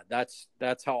squad. That's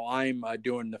how I'm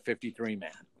doing the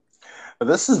 53-man.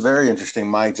 This is very interesting,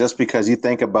 Mike, just because you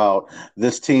think about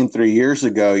this team 3 years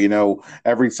ago,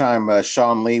 every time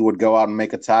Sean Lee would go out and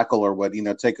make a tackle or would,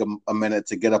 take a minute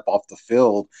to get up off the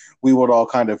field, we would all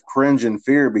kind of cringe in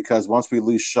fear because once we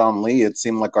lose Sean Lee, it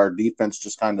seemed like our defense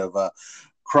just kind of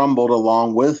crumbled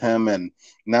along with him. And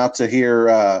now to hear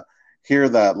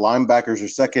that linebackers are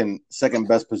second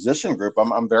best position group,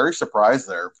 I'm very surprised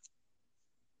there.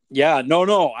 Yeah,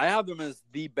 no. I have them as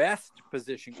the best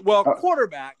position. Well,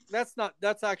 quarterback,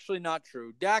 that's actually not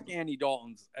true. Dak Andy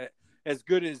Dalton's as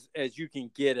good as you can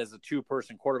get as a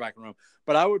 2-person quarterback room.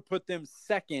 But I would put them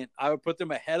second. I would put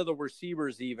them ahead of the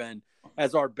receivers even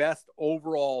as our best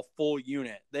overall full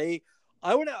unit.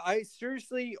 I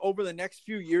seriously, over the next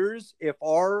few years, if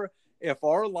our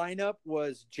lineup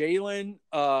was Jalen,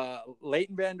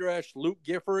 Leighton Van Der Esch, Luke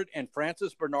Gifford, and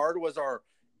Francis Bernard was our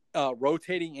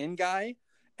rotating in guy,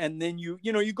 and then you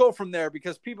go from there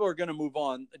because people are going to move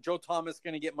on. Joe Thomas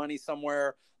going to get money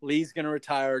somewhere. Lee's going to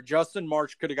retire. Justin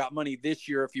March could have got money this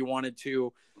year if you wanted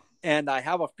to. And I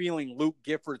have a feeling Luke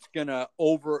Gifford's going to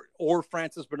or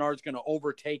Francis Bernard's going to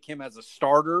overtake him as a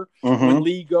starter when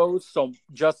Lee goes. So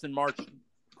Justin March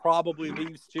probably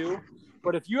leaves too.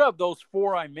 But if you have those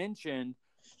 4 I mentioned,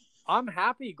 I'm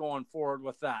happy going forward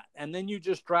with that. And then you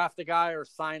just draft a guy or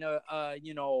sign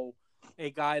a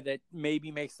guy that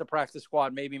maybe makes the practice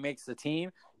squad, maybe makes the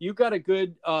team. You've got a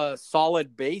good,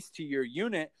 solid base to your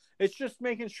unit. It's just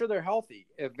making sure they're healthy.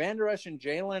 If Van Der Esch and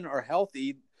Jalen are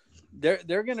healthy,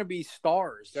 they're going to be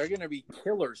stars. They're going to be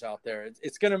killers out there.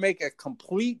 It's going to make a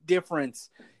complete difference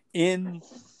in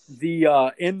the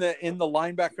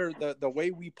linebacker, the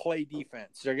way we play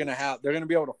defense. They're going to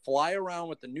be able to fly around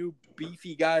with the new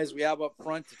beefy guys we have up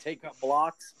front to take up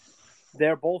blocks.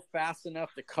 They're both fast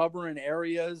enough to cover in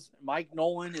areas. Mike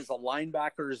Nolan is a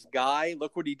linebacker's guy.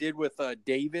 Look what he did with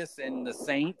Davis and the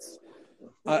Saints.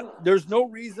 There's no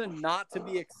reason not to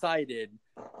be excited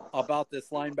about this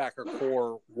linebacker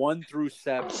core 1 through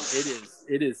 7.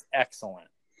 It is excellent.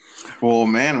 Well,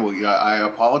 man, I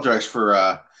apologize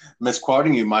for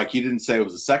misquoting you, Mike. You didn't say it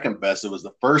was the second best; it was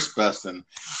the first best. And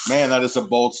man, that is a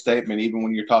bold statement. Even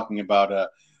when you're talking about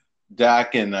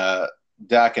Dak and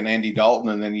Andy Dalton,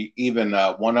 and then he even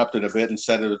one upped it a bit and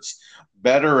said it's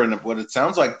better and what it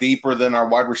sounds like deeper than our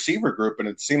wide receiver group. And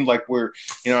it seemed like we're,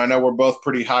 I know we're both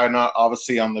pretty high, not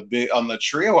obviously on the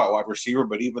trio at wide receiver,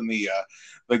 but even the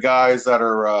guys that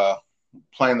are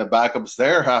playing the backups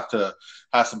there have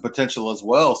some potential as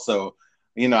well. So,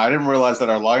 I didn't realize that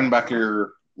our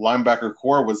linebacker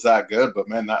core was that good, but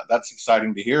man, that's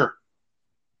exciting to hear.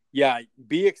 Yeah,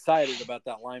 be excited about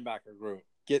that linebacker group.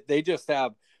 They just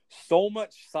have so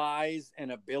much size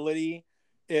and ability.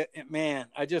 Man,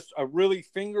 I really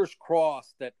fingers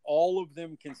crossed that all of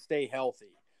them can stay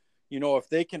healthy. If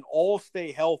they can all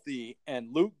stay healthy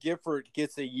and Luke Gifford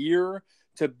gets a year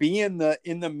to be in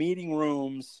the meeting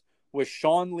rooms with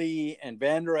Sean Lee and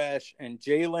Van Der Esch and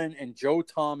Jalen and Joe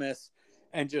Thomas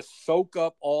and just soak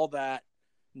up all that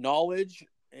knowledge,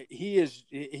 he's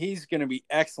going to be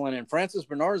excellent. And Francis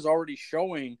Bernard is already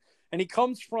showing, and he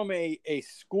comes from a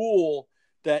school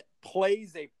that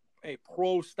plays a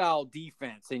pro style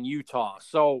defense in Utah.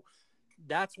 So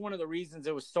that's one of the reasons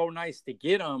it was so nice to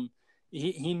get him.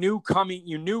 You knew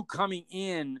coming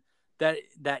in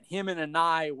that him and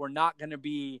Anai were not going to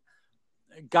be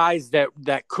guys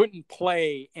that couldn't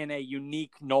play in a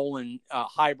unique Nolan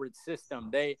hybrid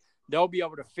system. They'll be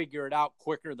able to figure it out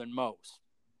quicker than most.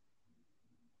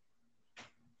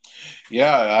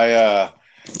 Yeah,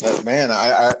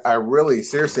 I really,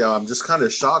 seriously, I'm just kind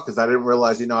of shocked because I didn't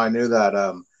realize, I knew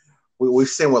that we've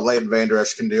seen what Leighton Vander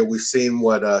Esch can do. We've seen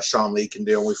what Sean Lee can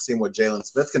do, and we've seen what Jalen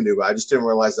Smith can do, but I just didn't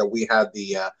realize that we had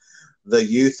the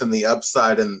youth and the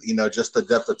upside and, just the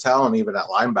depth of talent, even at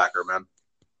linebacker, man.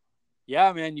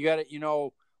 Yeah, man, you got it.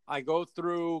 I go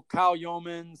through Kyle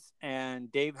Yeomans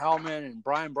and Dave Hellman and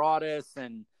Brian Broaddus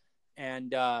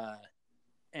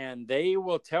and they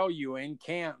will tell you in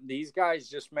camp, these guys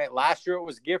just made. Last year it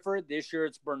was Gifford. This year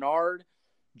it's Bernard.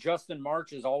 Justin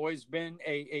March has always been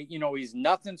he's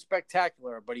nothing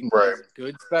spectacular, but he plays a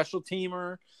good special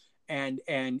teamer. And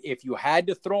if you had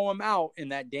to throw him out in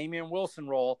that Damian Wilson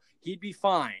role, he'd be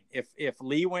fine. If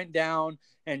Lee went down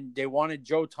and they wanted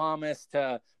Joe Thomas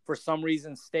to, for some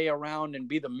reason, stay around and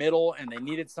be the middle, and they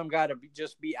needed some guy to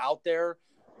just be out there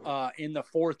in the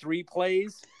 4-3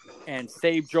 plays and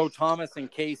save Joe Thomas in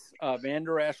case Van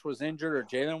Der Esch was injured or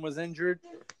Jalen was injured,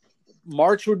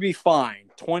 March would be fine.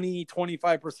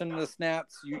 20-25% of the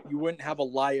snaps, you wouldn't have a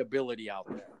liability out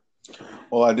there.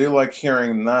 Well, I do like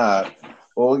hearing that.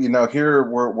 Well, here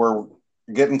we're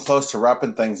getting close to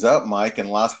wrapping things up, Mike. And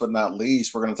last but not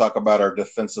least, we're going to talk about our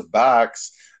defensive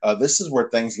backs. This is where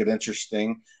things get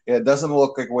interesting. It doesn't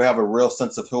look like we have a real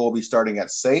sense of who will be starting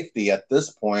at safety at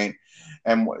this point.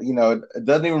 And, it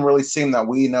doesn't even really seem that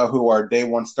we know who our day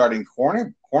one starting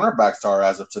cornerbacks are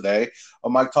as of today.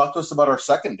 Mike, talk to us about our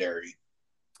secondary.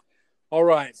 All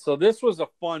right. So this was a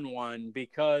fun one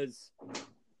because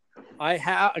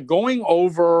going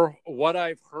over what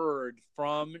I've heard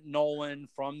from Nolan,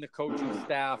 from the coaching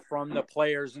staff, from the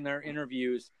players in their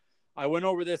interviews. I went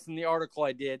over this in the article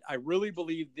I did. I really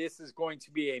believe this is going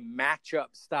to be a matchup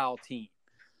style team,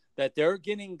 that they're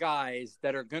getting guys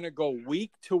that are going to go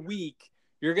week to week.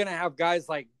 You're going to have guys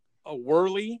like a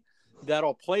Worley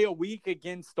that'll play a week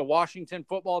against the Washington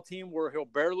football team where he'll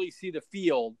barely see the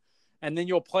field. And then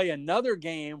you'll play another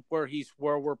game where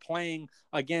we're playing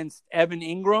against Evan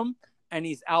Ingram, and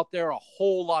he's out there a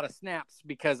whole lot of snaps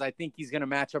because I think he's going to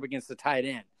match up against the tight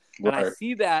end. Right. And I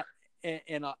see that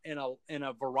in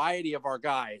a variety of our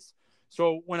guys.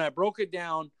 So when I broke it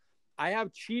down, I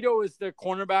have Cheeto as the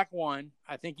cornerback one.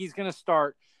 I think he's going to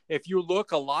start. If you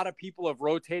look, a lot of people have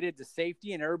rotated to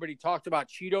safety, and everybody talked about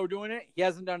Cheeto doing it. He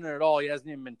hasn't done it at all. He hasn't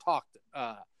even been talked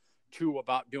to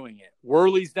about doing it.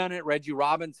 Worley's done it. Reggie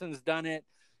Robinson's done it.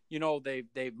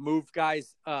 They've moved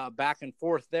guys back and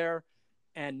forth there,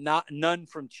 and none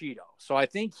from Cheeto. So I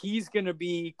think he's going to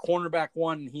be cornerback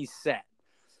one, and he's set.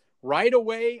 Right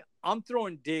away, I'm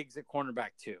throwing Diggs at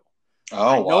cornerback 2. Oh,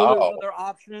 I know there's other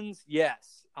options.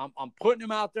 Yes. I'm putting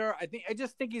him out there. I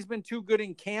just think he's been too good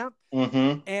in camp.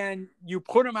 Mm-hmm. And you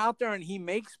put him out there and he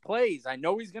makes plays. I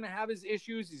know he's going to have his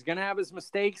issues. He's going to have his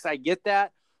mistakes. I get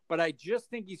that. But I just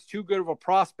think he's too good of a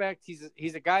prospect.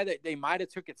 He's a guy that they might have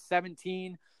took at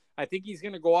 17. I think he's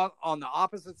going to go out on the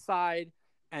opposite side,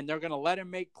 and they're going to let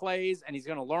him make plays, and he's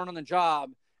going to learn on the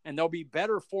job, and they'll be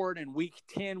better for it in week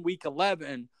 10, week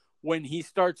 11, when he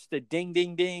starts to ding,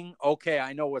 ding, ding. Okay,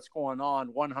 I know what's going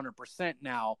on 100%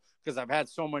 now because I've had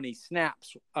so many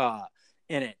snaps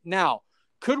in it. Now,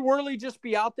 could Worley just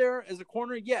be out there as a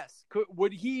corner? Yes.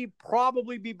 Would he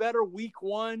probably be better week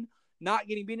 1, not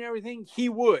getting beat and everything? He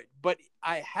would. But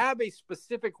I have a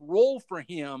specific role for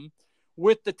him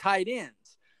with the tight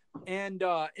ends. And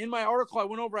in my article, I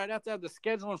went over, I'd have to have the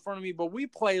schedule in front of me, but we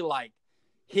play like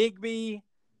Higbee,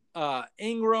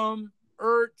 Ingram,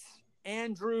 Ertz,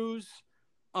 Andrews,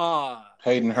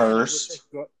 Hayden Hurst.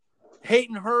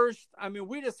 Hayden Hurst. I mean,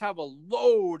 we just have a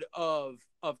load of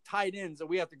tight ends that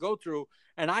we have to go through.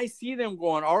 And I see them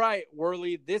going, all right,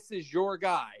 Worley, this is your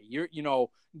guy.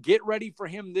 Get ready for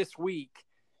him this week.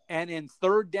 And in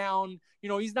third down,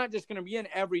 he's not just going to be in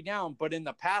every down, but in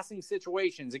the passing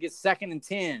situations, it gets 2nd and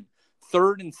 10,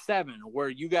 3rd and 7, where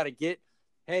you got to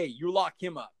you lock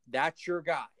him up. That's your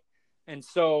guy. And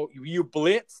so you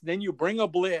blitz, then you bring a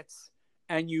blitz,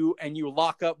 and you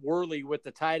lock up Worley with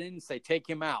the tight end and say, take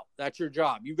him out. That's your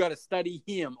job. You got to study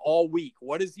him all week.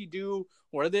 What does he do?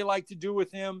 What do they like to do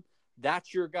with him?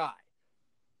 That's your guy.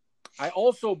 I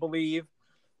also believe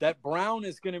that Brown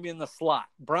is going to be in the slot.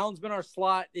 Brown's been our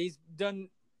slot. He's been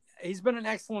an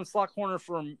excellent slot corner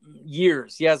for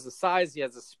years. He has the size. He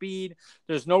has the speed.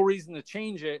 There's no reason to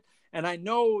change it. And I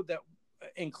know that,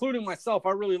 including myself,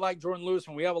 I really like Jordan Lewis,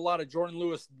 and we have a lot of Jordan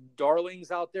Lewis darlings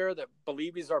out there that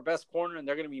believe he's our best corner, and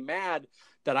they're going to be mad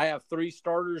that I have 3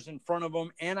 starters in front of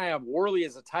him, and I have Worley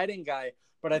as a tight end guy.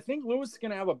 But I think Lewis is going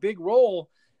to have a big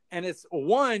role, and it's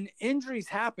injuries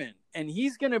happen, and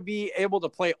he's going to be able to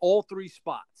play all 3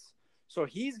 spots. So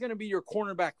he's going to be your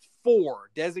cornerback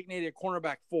 4, designated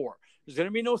cornerback 4. There's going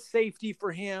to be no safety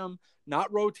for him,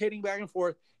 not rotating back and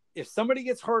forth. If somebody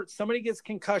gets hurt, somebody gets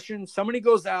concussion, somebody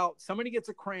goes out, somebody gets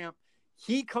a cramp,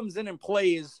 he comes in and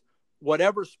plays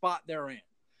whatever spot they're in.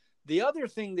 The other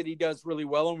thing that he does really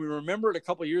well, and we remember it a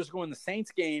couple of years ago in the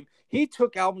Saints game, he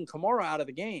took Alvin Kamara out of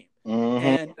the game. Mm-hmm.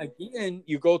 And again,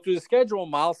 you go through the schedule,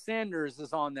 Miles Sanders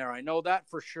is on there. I know that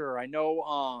for sure. I know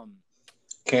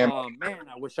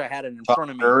I wish I had it in front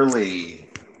of me.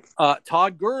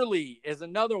 Todd Gurley is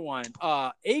another one.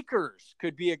 Akers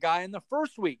could be a guy in the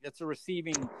first week that's a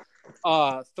receiving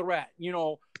threat.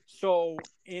 So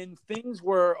in things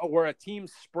where a team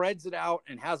spreads it out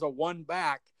and has a one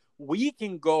back, we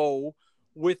can go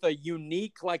with a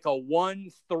unique, like a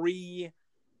 1-3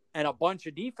 and a bunch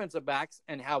of defensive backs,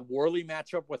 and have Worley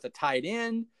match up with a tight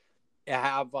end,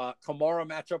 have Kamara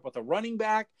match up with a running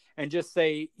back, and just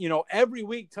say, every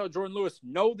week tell Jordan Lewis,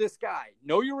 know this guy,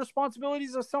 know your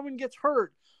responsibilities if someone gets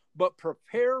hurt, but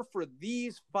prepare for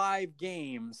these 5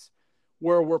 games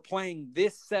where we're playing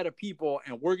this set of people,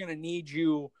 and we're going to need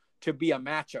you to be a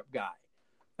matchup guy.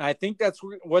 And I think that's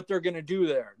what they're going to do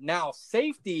there. Now,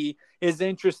 safety is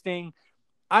interesting.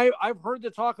 I've heard the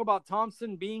talk about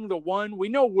Thompson being the one. We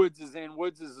know Woods is in.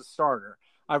 Woods is a starter.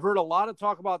 I've heard a lot of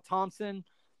talk about Thompson.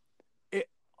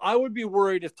 I would be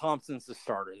worried if Thompson's the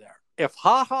starter there. If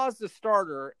HaHa's the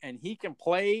starter and he can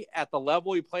play at the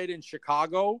level he played in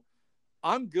Chicago,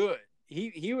 I'm good.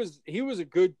 He was a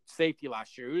good safety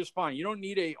last year. He was fine. You don't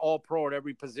need a all-pro at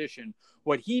every position.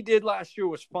 What he did last year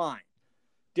was fine.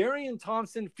 Darian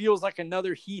Thompson feels like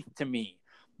another Heath to me.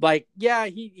 Like, yeah,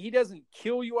 he doesn't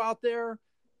kill you out there,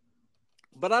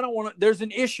 but I don't want to. There's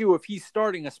an issue if he's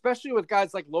starting, especially with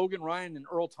guys like Logan Ryan and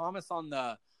Earl Thomas on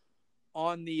the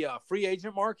free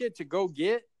agent market to go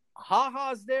get.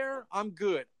 HaHa's there. I'm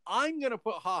good. I'm going to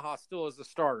put HaHa still as the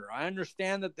starter. I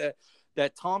understand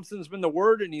that Thompson's been the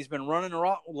word, and he's been running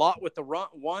a lot with the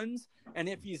ones. And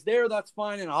if he's there, that's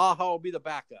fine, and HaHa will be the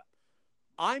backup.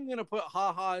 I'm going to put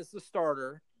HaHa as the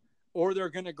starter, or they're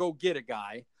going to go get a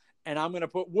guy, and I'm going to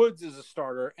put Woods as a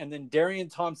starter, and then Darian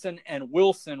Thompson and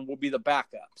Wilson will be the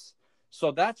backups.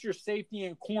 So that's your safety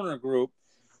and corner group.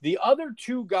 The other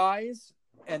 2 guys,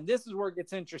 and this is where it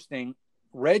gets interesting,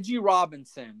 Reggie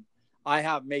Robinson, I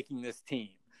have making this team.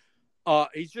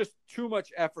 He's just too much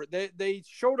effort. They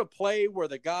showed a play where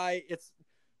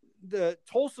the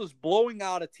Tulsa's blowing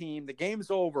out a team. The game's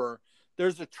over.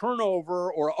 There's a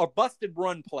turnover or a busted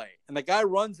run play, and the guy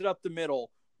runs it up the middle,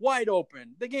 wide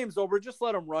open. The game's over. Just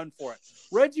let him run for it.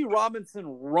 Reggie Robinson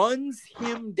runs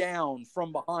him down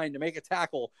from behind to make a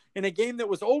tackle in a game that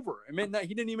was over. I mean, that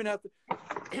he didn't even have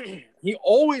to. He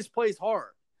always plays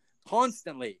hard,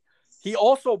 constantly. He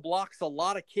also blocks a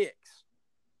lot of kicks.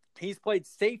 He's played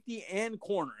safety and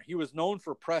corner. He was known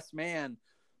for press man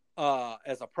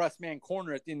as a press man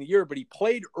corner at the end of the year, but he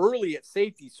played early at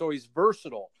safety, so he's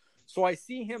versatile. So I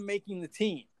see him making the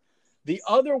team. The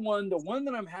other one, the one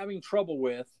that I'm having trouble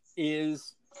with,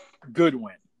 is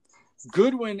Goodwin.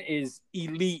 Goodwin is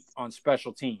elite on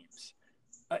special teams,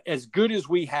 as good as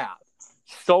we have.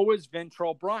 So is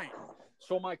Ventrell Bryant.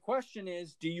 So my question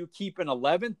is, do you keep an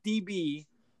 11th DB?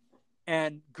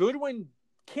 And Goodwin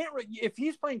can't if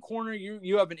he's playing corner,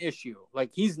 you have an issue. Like,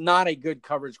 he's not a good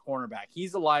coverage cornerback.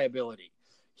 He's a liability.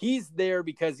 He's there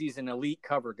because he's an elite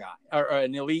cover guy, or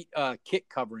an elite kick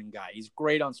covering guy. He's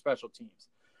great on special teams.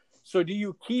 So do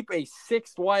you keep a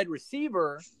sixth wide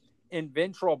receiver in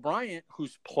Ventrell Bryant,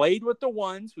 who's played with the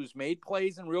ones, who's made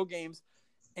plays in real games,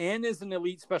 and is an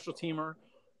elite special teamer,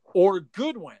 or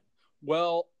Goodwin?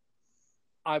 Well,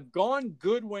 I've gone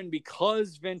Goodwin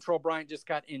because Ventrell Bryant just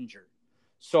got injured.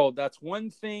 So that's one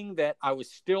thing that I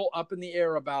was still up in the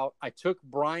air about. I took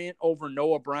Bryant over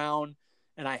Noah Brown,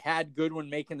 and I had Goodwin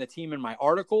making the team in my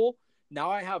article. Now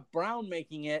I have Brown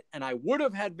making it, and I would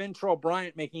have had Ventrell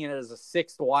Bryant making it as a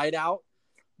sixth wideout,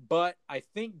 but I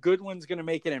think Goodwin's going to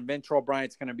make it, and Ventrell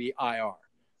Bryant's going to be IR.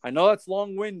 I know that's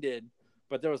long-winded,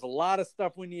 but there was a lot of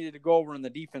stuff we needed to go over in the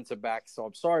defensive back, so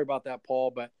I'm sorry about that,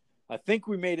 Paul, but I think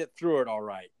we made it through it all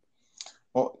right.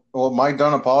 Well, Mike,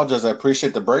 don't apologize. I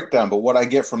appreciate the breakdown, but what I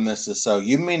get from this is, so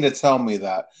you mean to tell me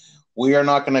that we are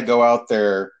not going to go out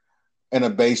there in a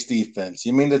base defense?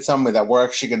 You mean to tell me that we're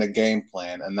actually going to game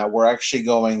plan and that we're actually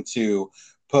going to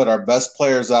put our best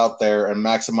players out there and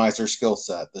maximize their skill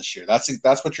set this year? That's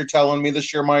what you're telling me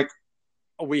this year, Mike?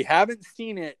 We haven't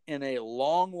seen it in a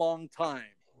long, long time,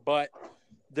 but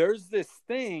there's this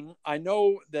thing. I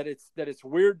know that it's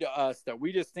weird to us that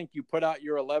we just think you put out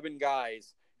your 11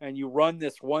 guys and you run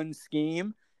this one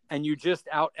scheme and you just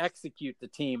out execute the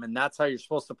team, and that's how you're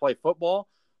supposed to play football.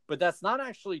 But that's not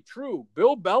actually true.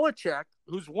 Bill Belichick,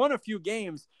 who's won a few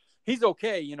games, he's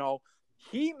okay.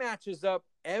 He matches up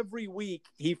every week.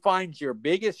 He finds your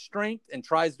biggest strength and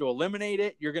tries to eliminate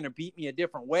it. You're going to beat me a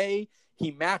different way.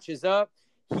 He matches up.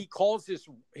 He calls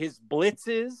his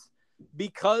blitzes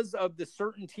because of the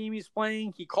certain team he's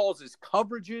playing. He calls his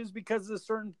coverages because of the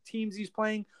certain teams he's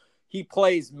playing. He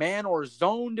plays man or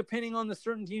zone depending on the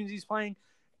certain teams he's playing.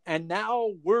 And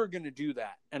now we're going to do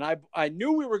that. And I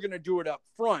knew we were going to do it up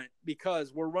front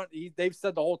because they've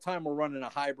said the whole time we're running a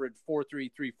hybrid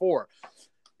 4-3-3-4.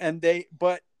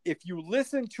 But if you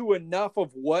listen to enough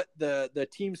of what the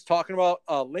team's talking about,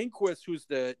 Lindquist, who's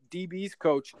the DB's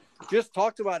coach, just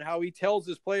talked about how he tells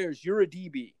his players, you're a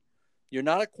DB. You're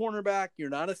not a cornerback.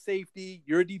 You're not a safety.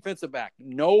 You're a defensive back.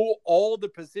 Know all the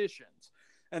positions.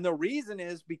 And the reason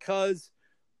is because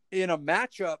in a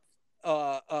matchup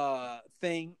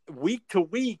thing, week to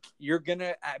week, you're going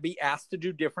to be asked to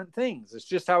do different things. It's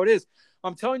just how it is.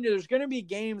 I'm telling you, there's going to be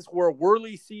games where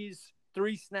Worley sees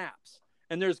 3 snaps,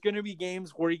 and there's going to be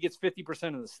games where he gets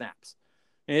 50% of the snaps.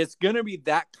 And it's going to be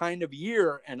that kind of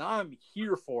year, and I'm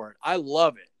here for it. I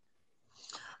love it.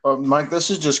 Mike,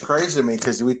 this is just crazy to me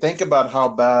because we think about how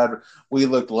bad we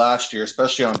looked last year,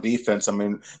 especially on defense. I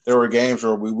mean, there were games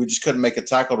where we just couldn't make a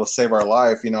tackle to save our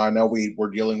life. I know we were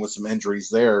dealing with some injuries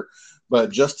there, but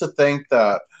just to think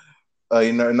that,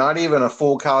 not even a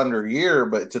full calendar year,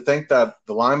 but to think that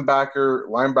the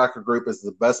linebacker group is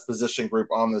the best position group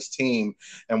on this team,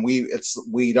 and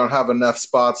we don't have enough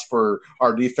spots for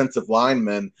our defensive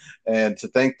linemen, and to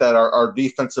think that our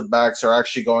defensive backs are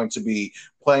actually going to be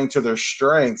playing to their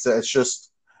strengths,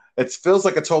 it feels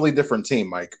like a totally different team,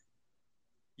 Mike.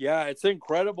 Yeah, it's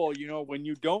incredible, when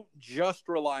you don't just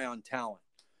rely on talent.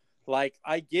 Like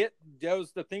that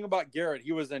was the thing about Garrett.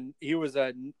 He was a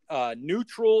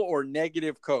neutral or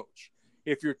negative coach.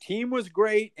 If your team was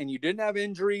great and you didn't have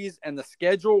injuries and the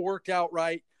schedule worked out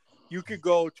right, you could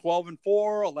go 12-4,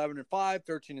 11-5,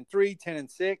 13-3,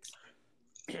 10-6.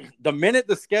 The minute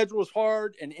the schedule was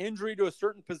hard, an injury to a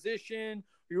certain position,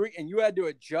 and you had to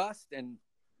adjust and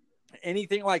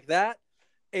anything like that,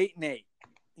 8-8.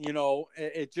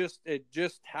 It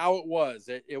just how it was.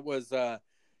 It was.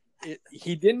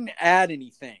 He didn't add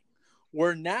anything.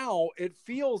 Where now it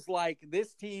feels like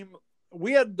this team,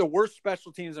 we had the worst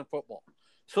special teams in football.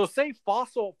 So say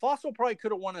Fossil probably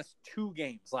could have won us 2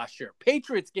 games last year.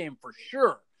 Patriots game for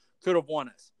sure could have won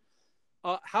us.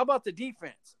 How about the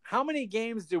defense? How many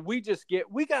games did we just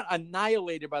get? We got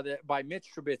annihilated by Mitch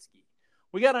Trubisky.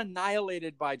 We got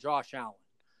annihilated by Josh Allen.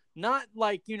 Not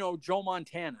like, Joe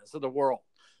Montana's of the world.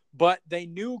 But they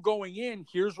knew going in,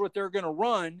 here's what they're going to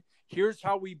run. Here's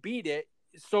how we beat it.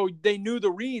 So they knew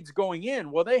the reads going in.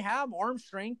 Well, they have arm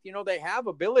strength. They have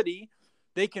ability.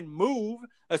 They can move,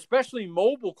 especially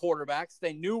mobile quarterbacks.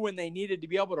 They knew when they needed to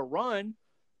be able to run.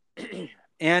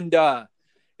 And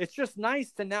it's just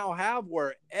nice to now have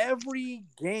where every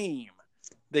game,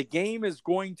 the game is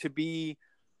going to be,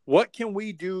 what can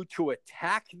we do to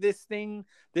attack this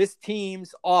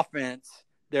team's offense?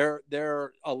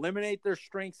 They're eliminate their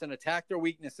strengths and attack their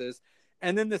weaknesses.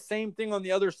 And then the same thing on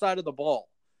the other side of the ball.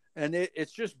 And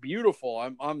it's just beautiful.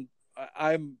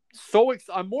 I'm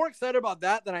more excited about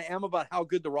that than I am about how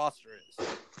good the roster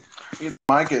is.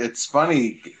 Mike, it's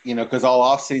funny, because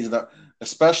all offseason,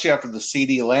 especially after the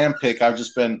CD Lamb pick, I've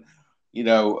just been,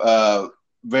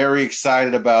 very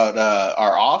excited about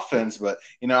our offense, but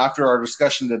after our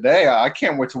discussion today, I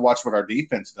can't wait to watch what our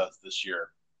defense does this year.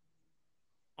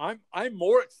 I'm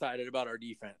more excited about our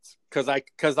defense because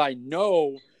I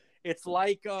know it's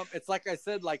like I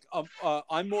said,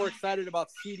 I'm more excited about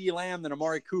CeeDee Lamb than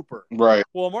Amari Cooper. Right.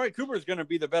 Well, Amari Cooper is going to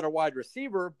be the better wide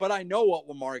receiver, but I know what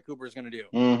Amari Cooper is going to do.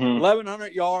 Mm-hmm.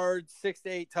 1,100 yards, 6 to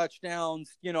 8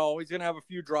 touchdowns. He's going to have a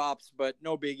few drops, but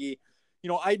no biggie.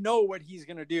 I know what he's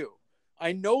going to do.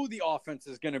 I know the offense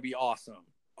is going to be awesome.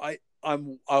 What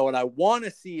I want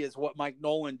to see is what Mike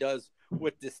Nolan does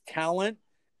with this talent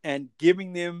and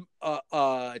giving them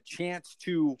a chance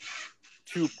to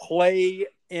play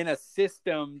in a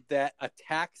system that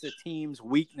attacks a team's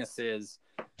weaknesses.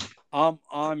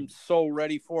 I'm so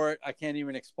ready for it. I can't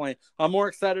even explain. I'm more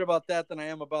excited about that than I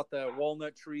am about the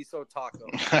walnut chorizo taco.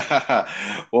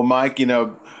 Well, Mike,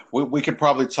 we could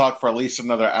probably talk for at least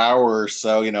another hour or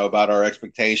so, about our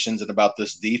expectations and about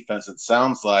this defense. It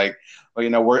sounds like, but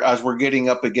we're getting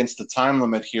up against the time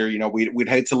limit here. We'd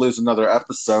hate to lose another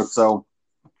episode. So,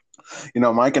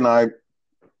 Mike and I,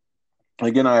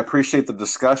 again, I appreciate the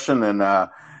discussion. And,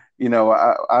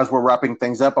 as we're wrapping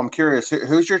things up, I'm curious,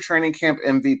 who's your training camp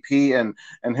MVP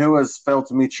and who has failed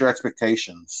to meet your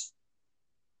expectations?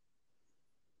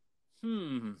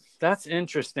 That's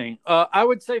interesting. I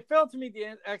would say failed to meet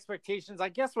the expectations, I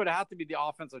guess, would have to be the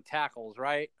offensive tackles,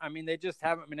 right? I mean, they just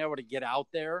haven't been able to get out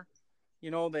there.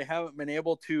 They haven't been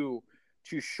able to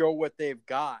show what they've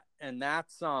got. And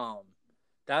that's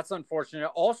unfortunate.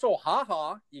 Also,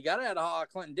 you got to add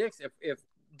Clinton Dix. If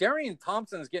Darian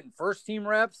Thompson is getting first team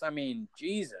reps, I mean,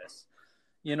 Jesus,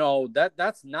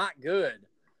 that's not good.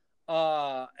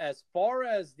 As far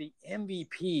as the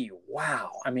MVP,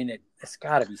 wow. I mean, it's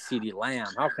got to be CeeDee Lamb.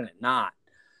 How can it not?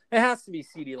 It has to be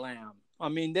CeeDee Lamb. I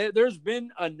mean, there's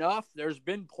been enough. There's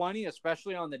been plenty,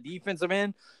 especially on the defensive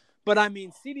end. But, I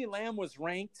mean, CeeDee Lamb was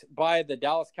ranked by the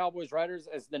Dallas Cowboys writers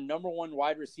as the number 1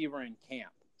 wide receiver in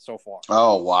camp so far.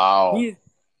 Oh, wow.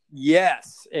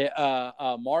 Yes.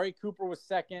 Amari Cooper was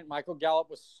second. Michael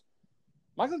Gallup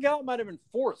might have been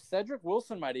fourth. Cedric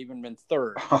Wilson might have even been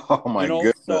third. Oh, my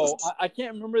goodness. So I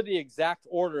can't remember the exact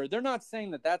order. They're not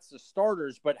saying that that's the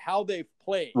starters, but how they've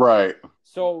played. Right.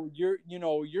 So you're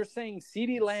saying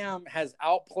CeeDee Lamb has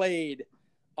outplayed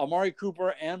Amari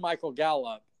Cooper and Michael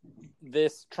Gallup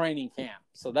this training camp.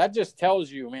 So that just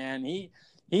tells you, man,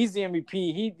 he's the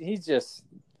MVP.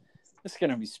 It's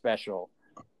going to be special.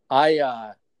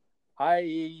 I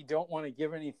don't want to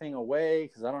give anything away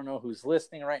because I don't know who's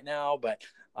listening right now, but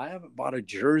I haven't bought a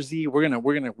jersey. We're gonna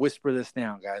whisper this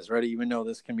down, guys. Ready? Even though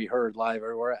this can be heard live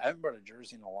everywhere, I haven't bought a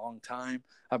jersey in a long time.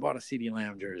 I bought a CeeDee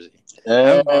Lamb jersey. I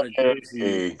haven't bought a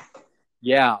jersey.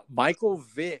 Yeah, Michael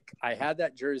Vick. I had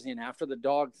that jersey, and after the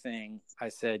dog thing, I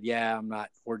said, "Yeah,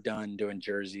 we're done doing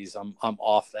jerseys. I'm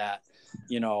off that."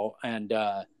 And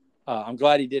I'm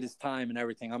glad he did his time and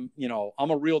everything. I'm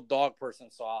a real dog person,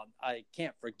 so I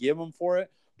can't forgive him for it.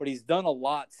 But he's done a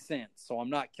lot since, so I'm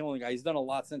not killing the guy. He's done a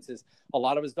lot since a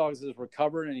lot of his dogs has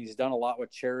recovered, and he's done a lot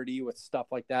with charity, with stuff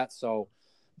like that. So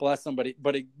bless him. But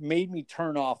it made me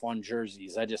turn off on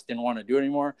jerseys. I just didn't want to do it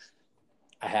anymore.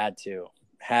 I had to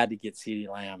get CeeDee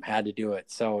Lamb. Had to do it.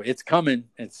 So it's coming.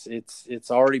 It's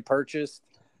already purchased.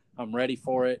 I'm ready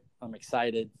for it. I'm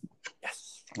excited. Yes.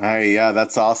 Hey, yeah,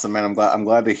 that's awesome, man. I'm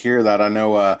glad to hear that. I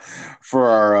know for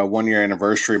our 1-year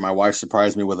anniversary, my wife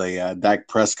surprised me with a Dak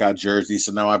Prescott jersey.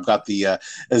 So now I've got the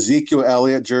Ezekiel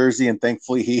Elliott jersey, and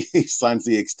thankfully he signs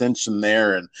the extension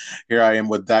there. And here I am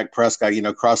with Dak Prescott,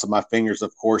 crossing my fingers,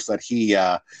 of course, that he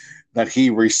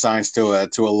re-signs to a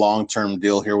long-term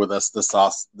deal here with us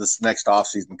this next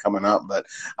offseason coming up. But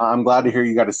I'm glad to hear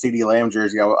you got a CeeDee Lamb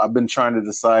jersey. I've been trying to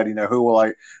decide, who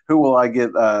will I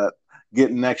get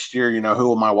next year, who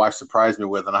will my wife surprise me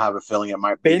with? And I have a feeling it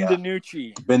might be Ben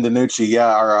DiNucci. Ben DiNucci,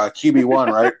 yeah, our QB1,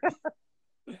 right?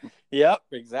 Yep,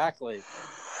 exactly.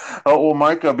 Oh, well,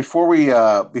 Mike, before we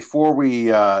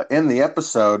end the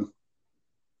episode,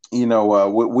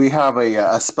 we have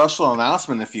a special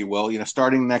announcement, if you will.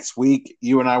 Starting next week,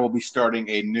 you and I will be starting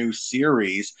a new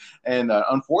series, and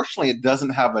unfortunately, it doesn't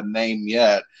have a name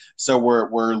yet. So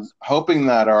we're hoping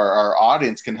that our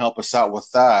audience can help us out with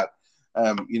that.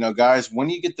 Guys, when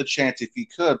you get the chance, if you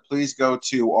could, please go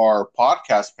to our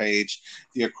podcast page,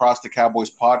 the Across the Cowboys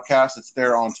podcast. It's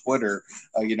there on Twitter.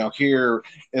 Here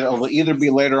it'll either be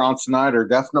later on tonight or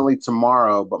definitely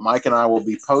tomorrow. But Mike and I will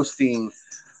be posting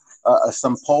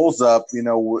some polls up,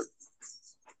 with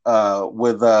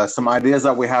some ideas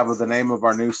that we have of the name of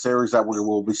our new series that we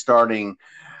will be starting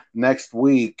next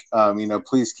week.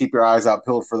 Please keep your eyes out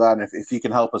peeled for that. And if you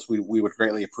can help us, we would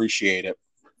greatly appreciate it.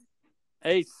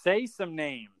 Hey, say some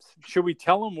names. Should we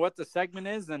tell them what the segment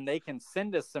is, and they can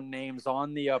send us some names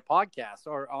on the podcast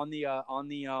or on the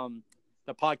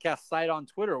podcast site on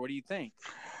Twitter? What do you think?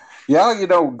 Yeah,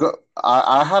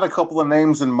 I had a couple of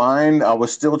names in mind. I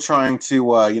was still trying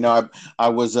to, I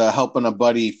was helping a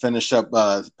buddy finish up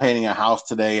painting a house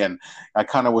today, and I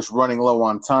kind of was running low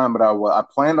on time. But I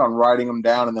planned on writing them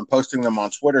down and then posting them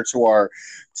on Twitter to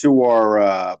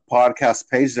our podcast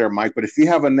page there, Mike. But if you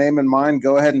have a name in mind,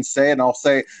 go ahead and say it,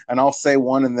 and I'll say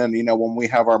one, and then when we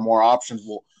have our more options,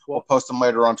 we'll post them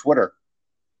later on Twitter.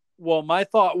 Well, my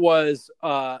thought was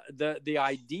the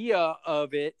idea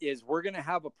of it is we're going to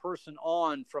have a person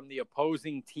on from the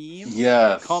opposing team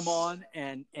come on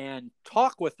and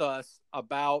talk with us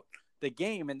about the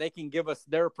game, and they can give us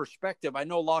their perspective. I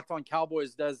know Locked On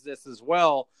Cowboys does this as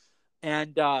well.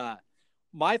 And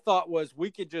my thought was we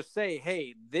could just say,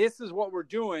 hey, this is what we're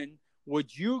doing.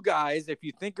 Would you guys, if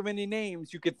you think of any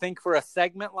names you could think for a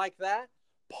segment like that,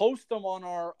 post them on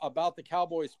our About the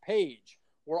Cowboys page.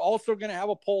 We're also going to have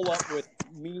a poll up with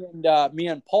me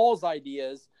and Paul's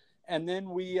ideas, and then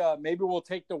we maybe we'll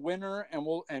take the winner,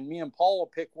 and me and Paul will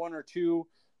pick one or two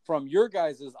from your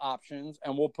guys' options,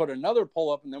 and we'll put another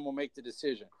poll up, and then we'll make the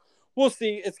decision. We'll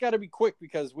see. It's got to be quick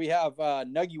because we have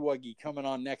Nuggy Wuggy coming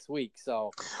on next week.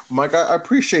 So, Mike, I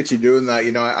appreciate you doing that.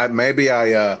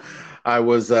 I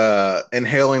was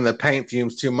inhaling the paint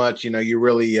fumes too much. You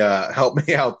really helped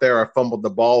me out there. I fumbled the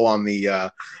ball on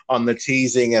the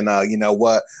teasing and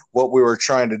what we were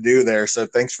trying to do there. So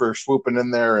thanks for swooping in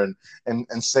there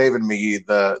and saving me.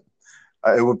 It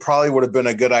would have been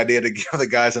a good idea to give the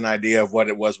guys an idea of what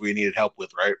it was we needed help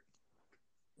with, right?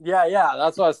 Yeah,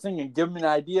 that's what I was thinking. Give them an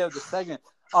idea of the segment.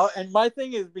 And my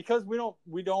thing is, because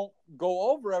we don't go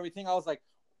over everything, I was like,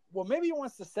 well, maybe he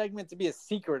wants the segment to be a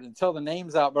secret until the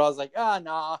name's out. But I was like,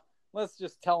 nah, let's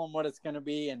just tell him what it's going to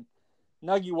be. And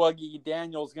Nuggy Wuggy,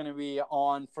 Daniel's going to be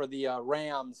on for the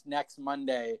Rams next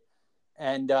Monday.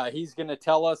 And he's going to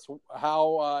tell us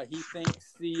how he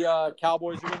thinks the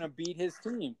Cowboys are going to beat his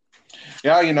team.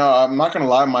 Yeah, I'm not going to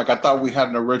lie, Mike. I thought we had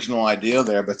an original idea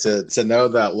there, but to know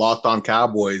that Locked On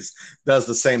Cowboys does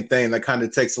the same thing, that kind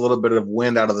of takes a little bit of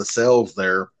wind out of the sails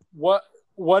there.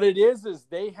 What it is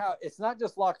they have – it's not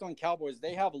just Locked On Cowboys.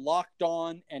 They have Locked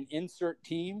On and Insert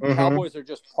Team. Mm-hmm. Cowboys are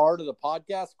just part of the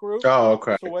podcast group. Oh,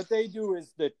 okay. So what they do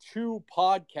is the two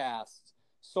podcasts,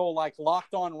 so like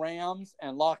Locked On Rams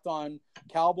and Locked On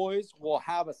Cowboys will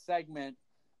have a segment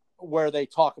where they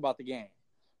talk about the game.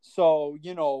 So,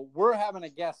 we're having a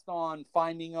guest on,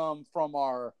 finding them from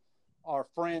our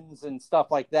friends and stuff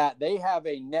like that. They have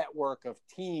a network of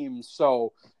teams,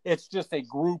 so it's just a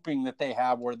grouping that they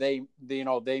have where they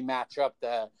match up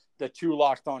the two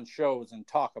Locked On shows and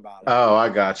talk about it. Oh, I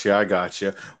got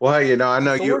you. Well, hey, I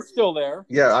know so you. We're still there.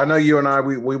 Yeah, I know you and I.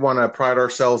 We want to pride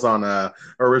ourselves on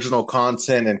original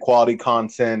content and quality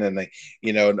content, and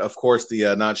of course,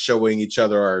 the not showing each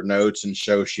other our notes and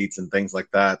show sheets and things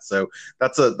like that. So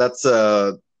that's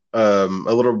a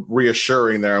little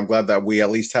reassuring there. I'm glad that we at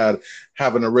least have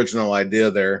an original idea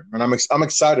there, and I'm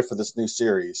excited for this new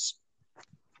series.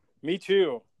 Me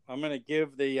too. I'm going to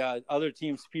give the other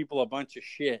team's people a bunch of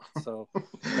shit, so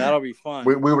that'll be fun.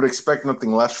 We would expect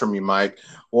nothing less from you, Mike.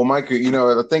 Well, Mike,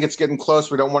 I think it's getting close.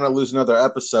 We don't want to lose another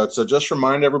episode, so just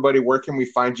remind everybody, where can we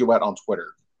find you at on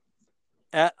Twitter?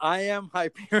 At I am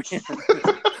Hyperion.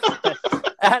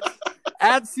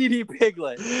 at CD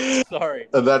Piglet. Sorry.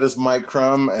 That is Mike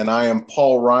Crum, and I am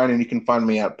Paul Ryan, and you can find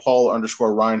me at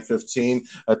Paul_Ryan15.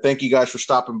 Thank you guys for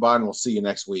stopping by, and we'll see you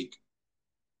next week.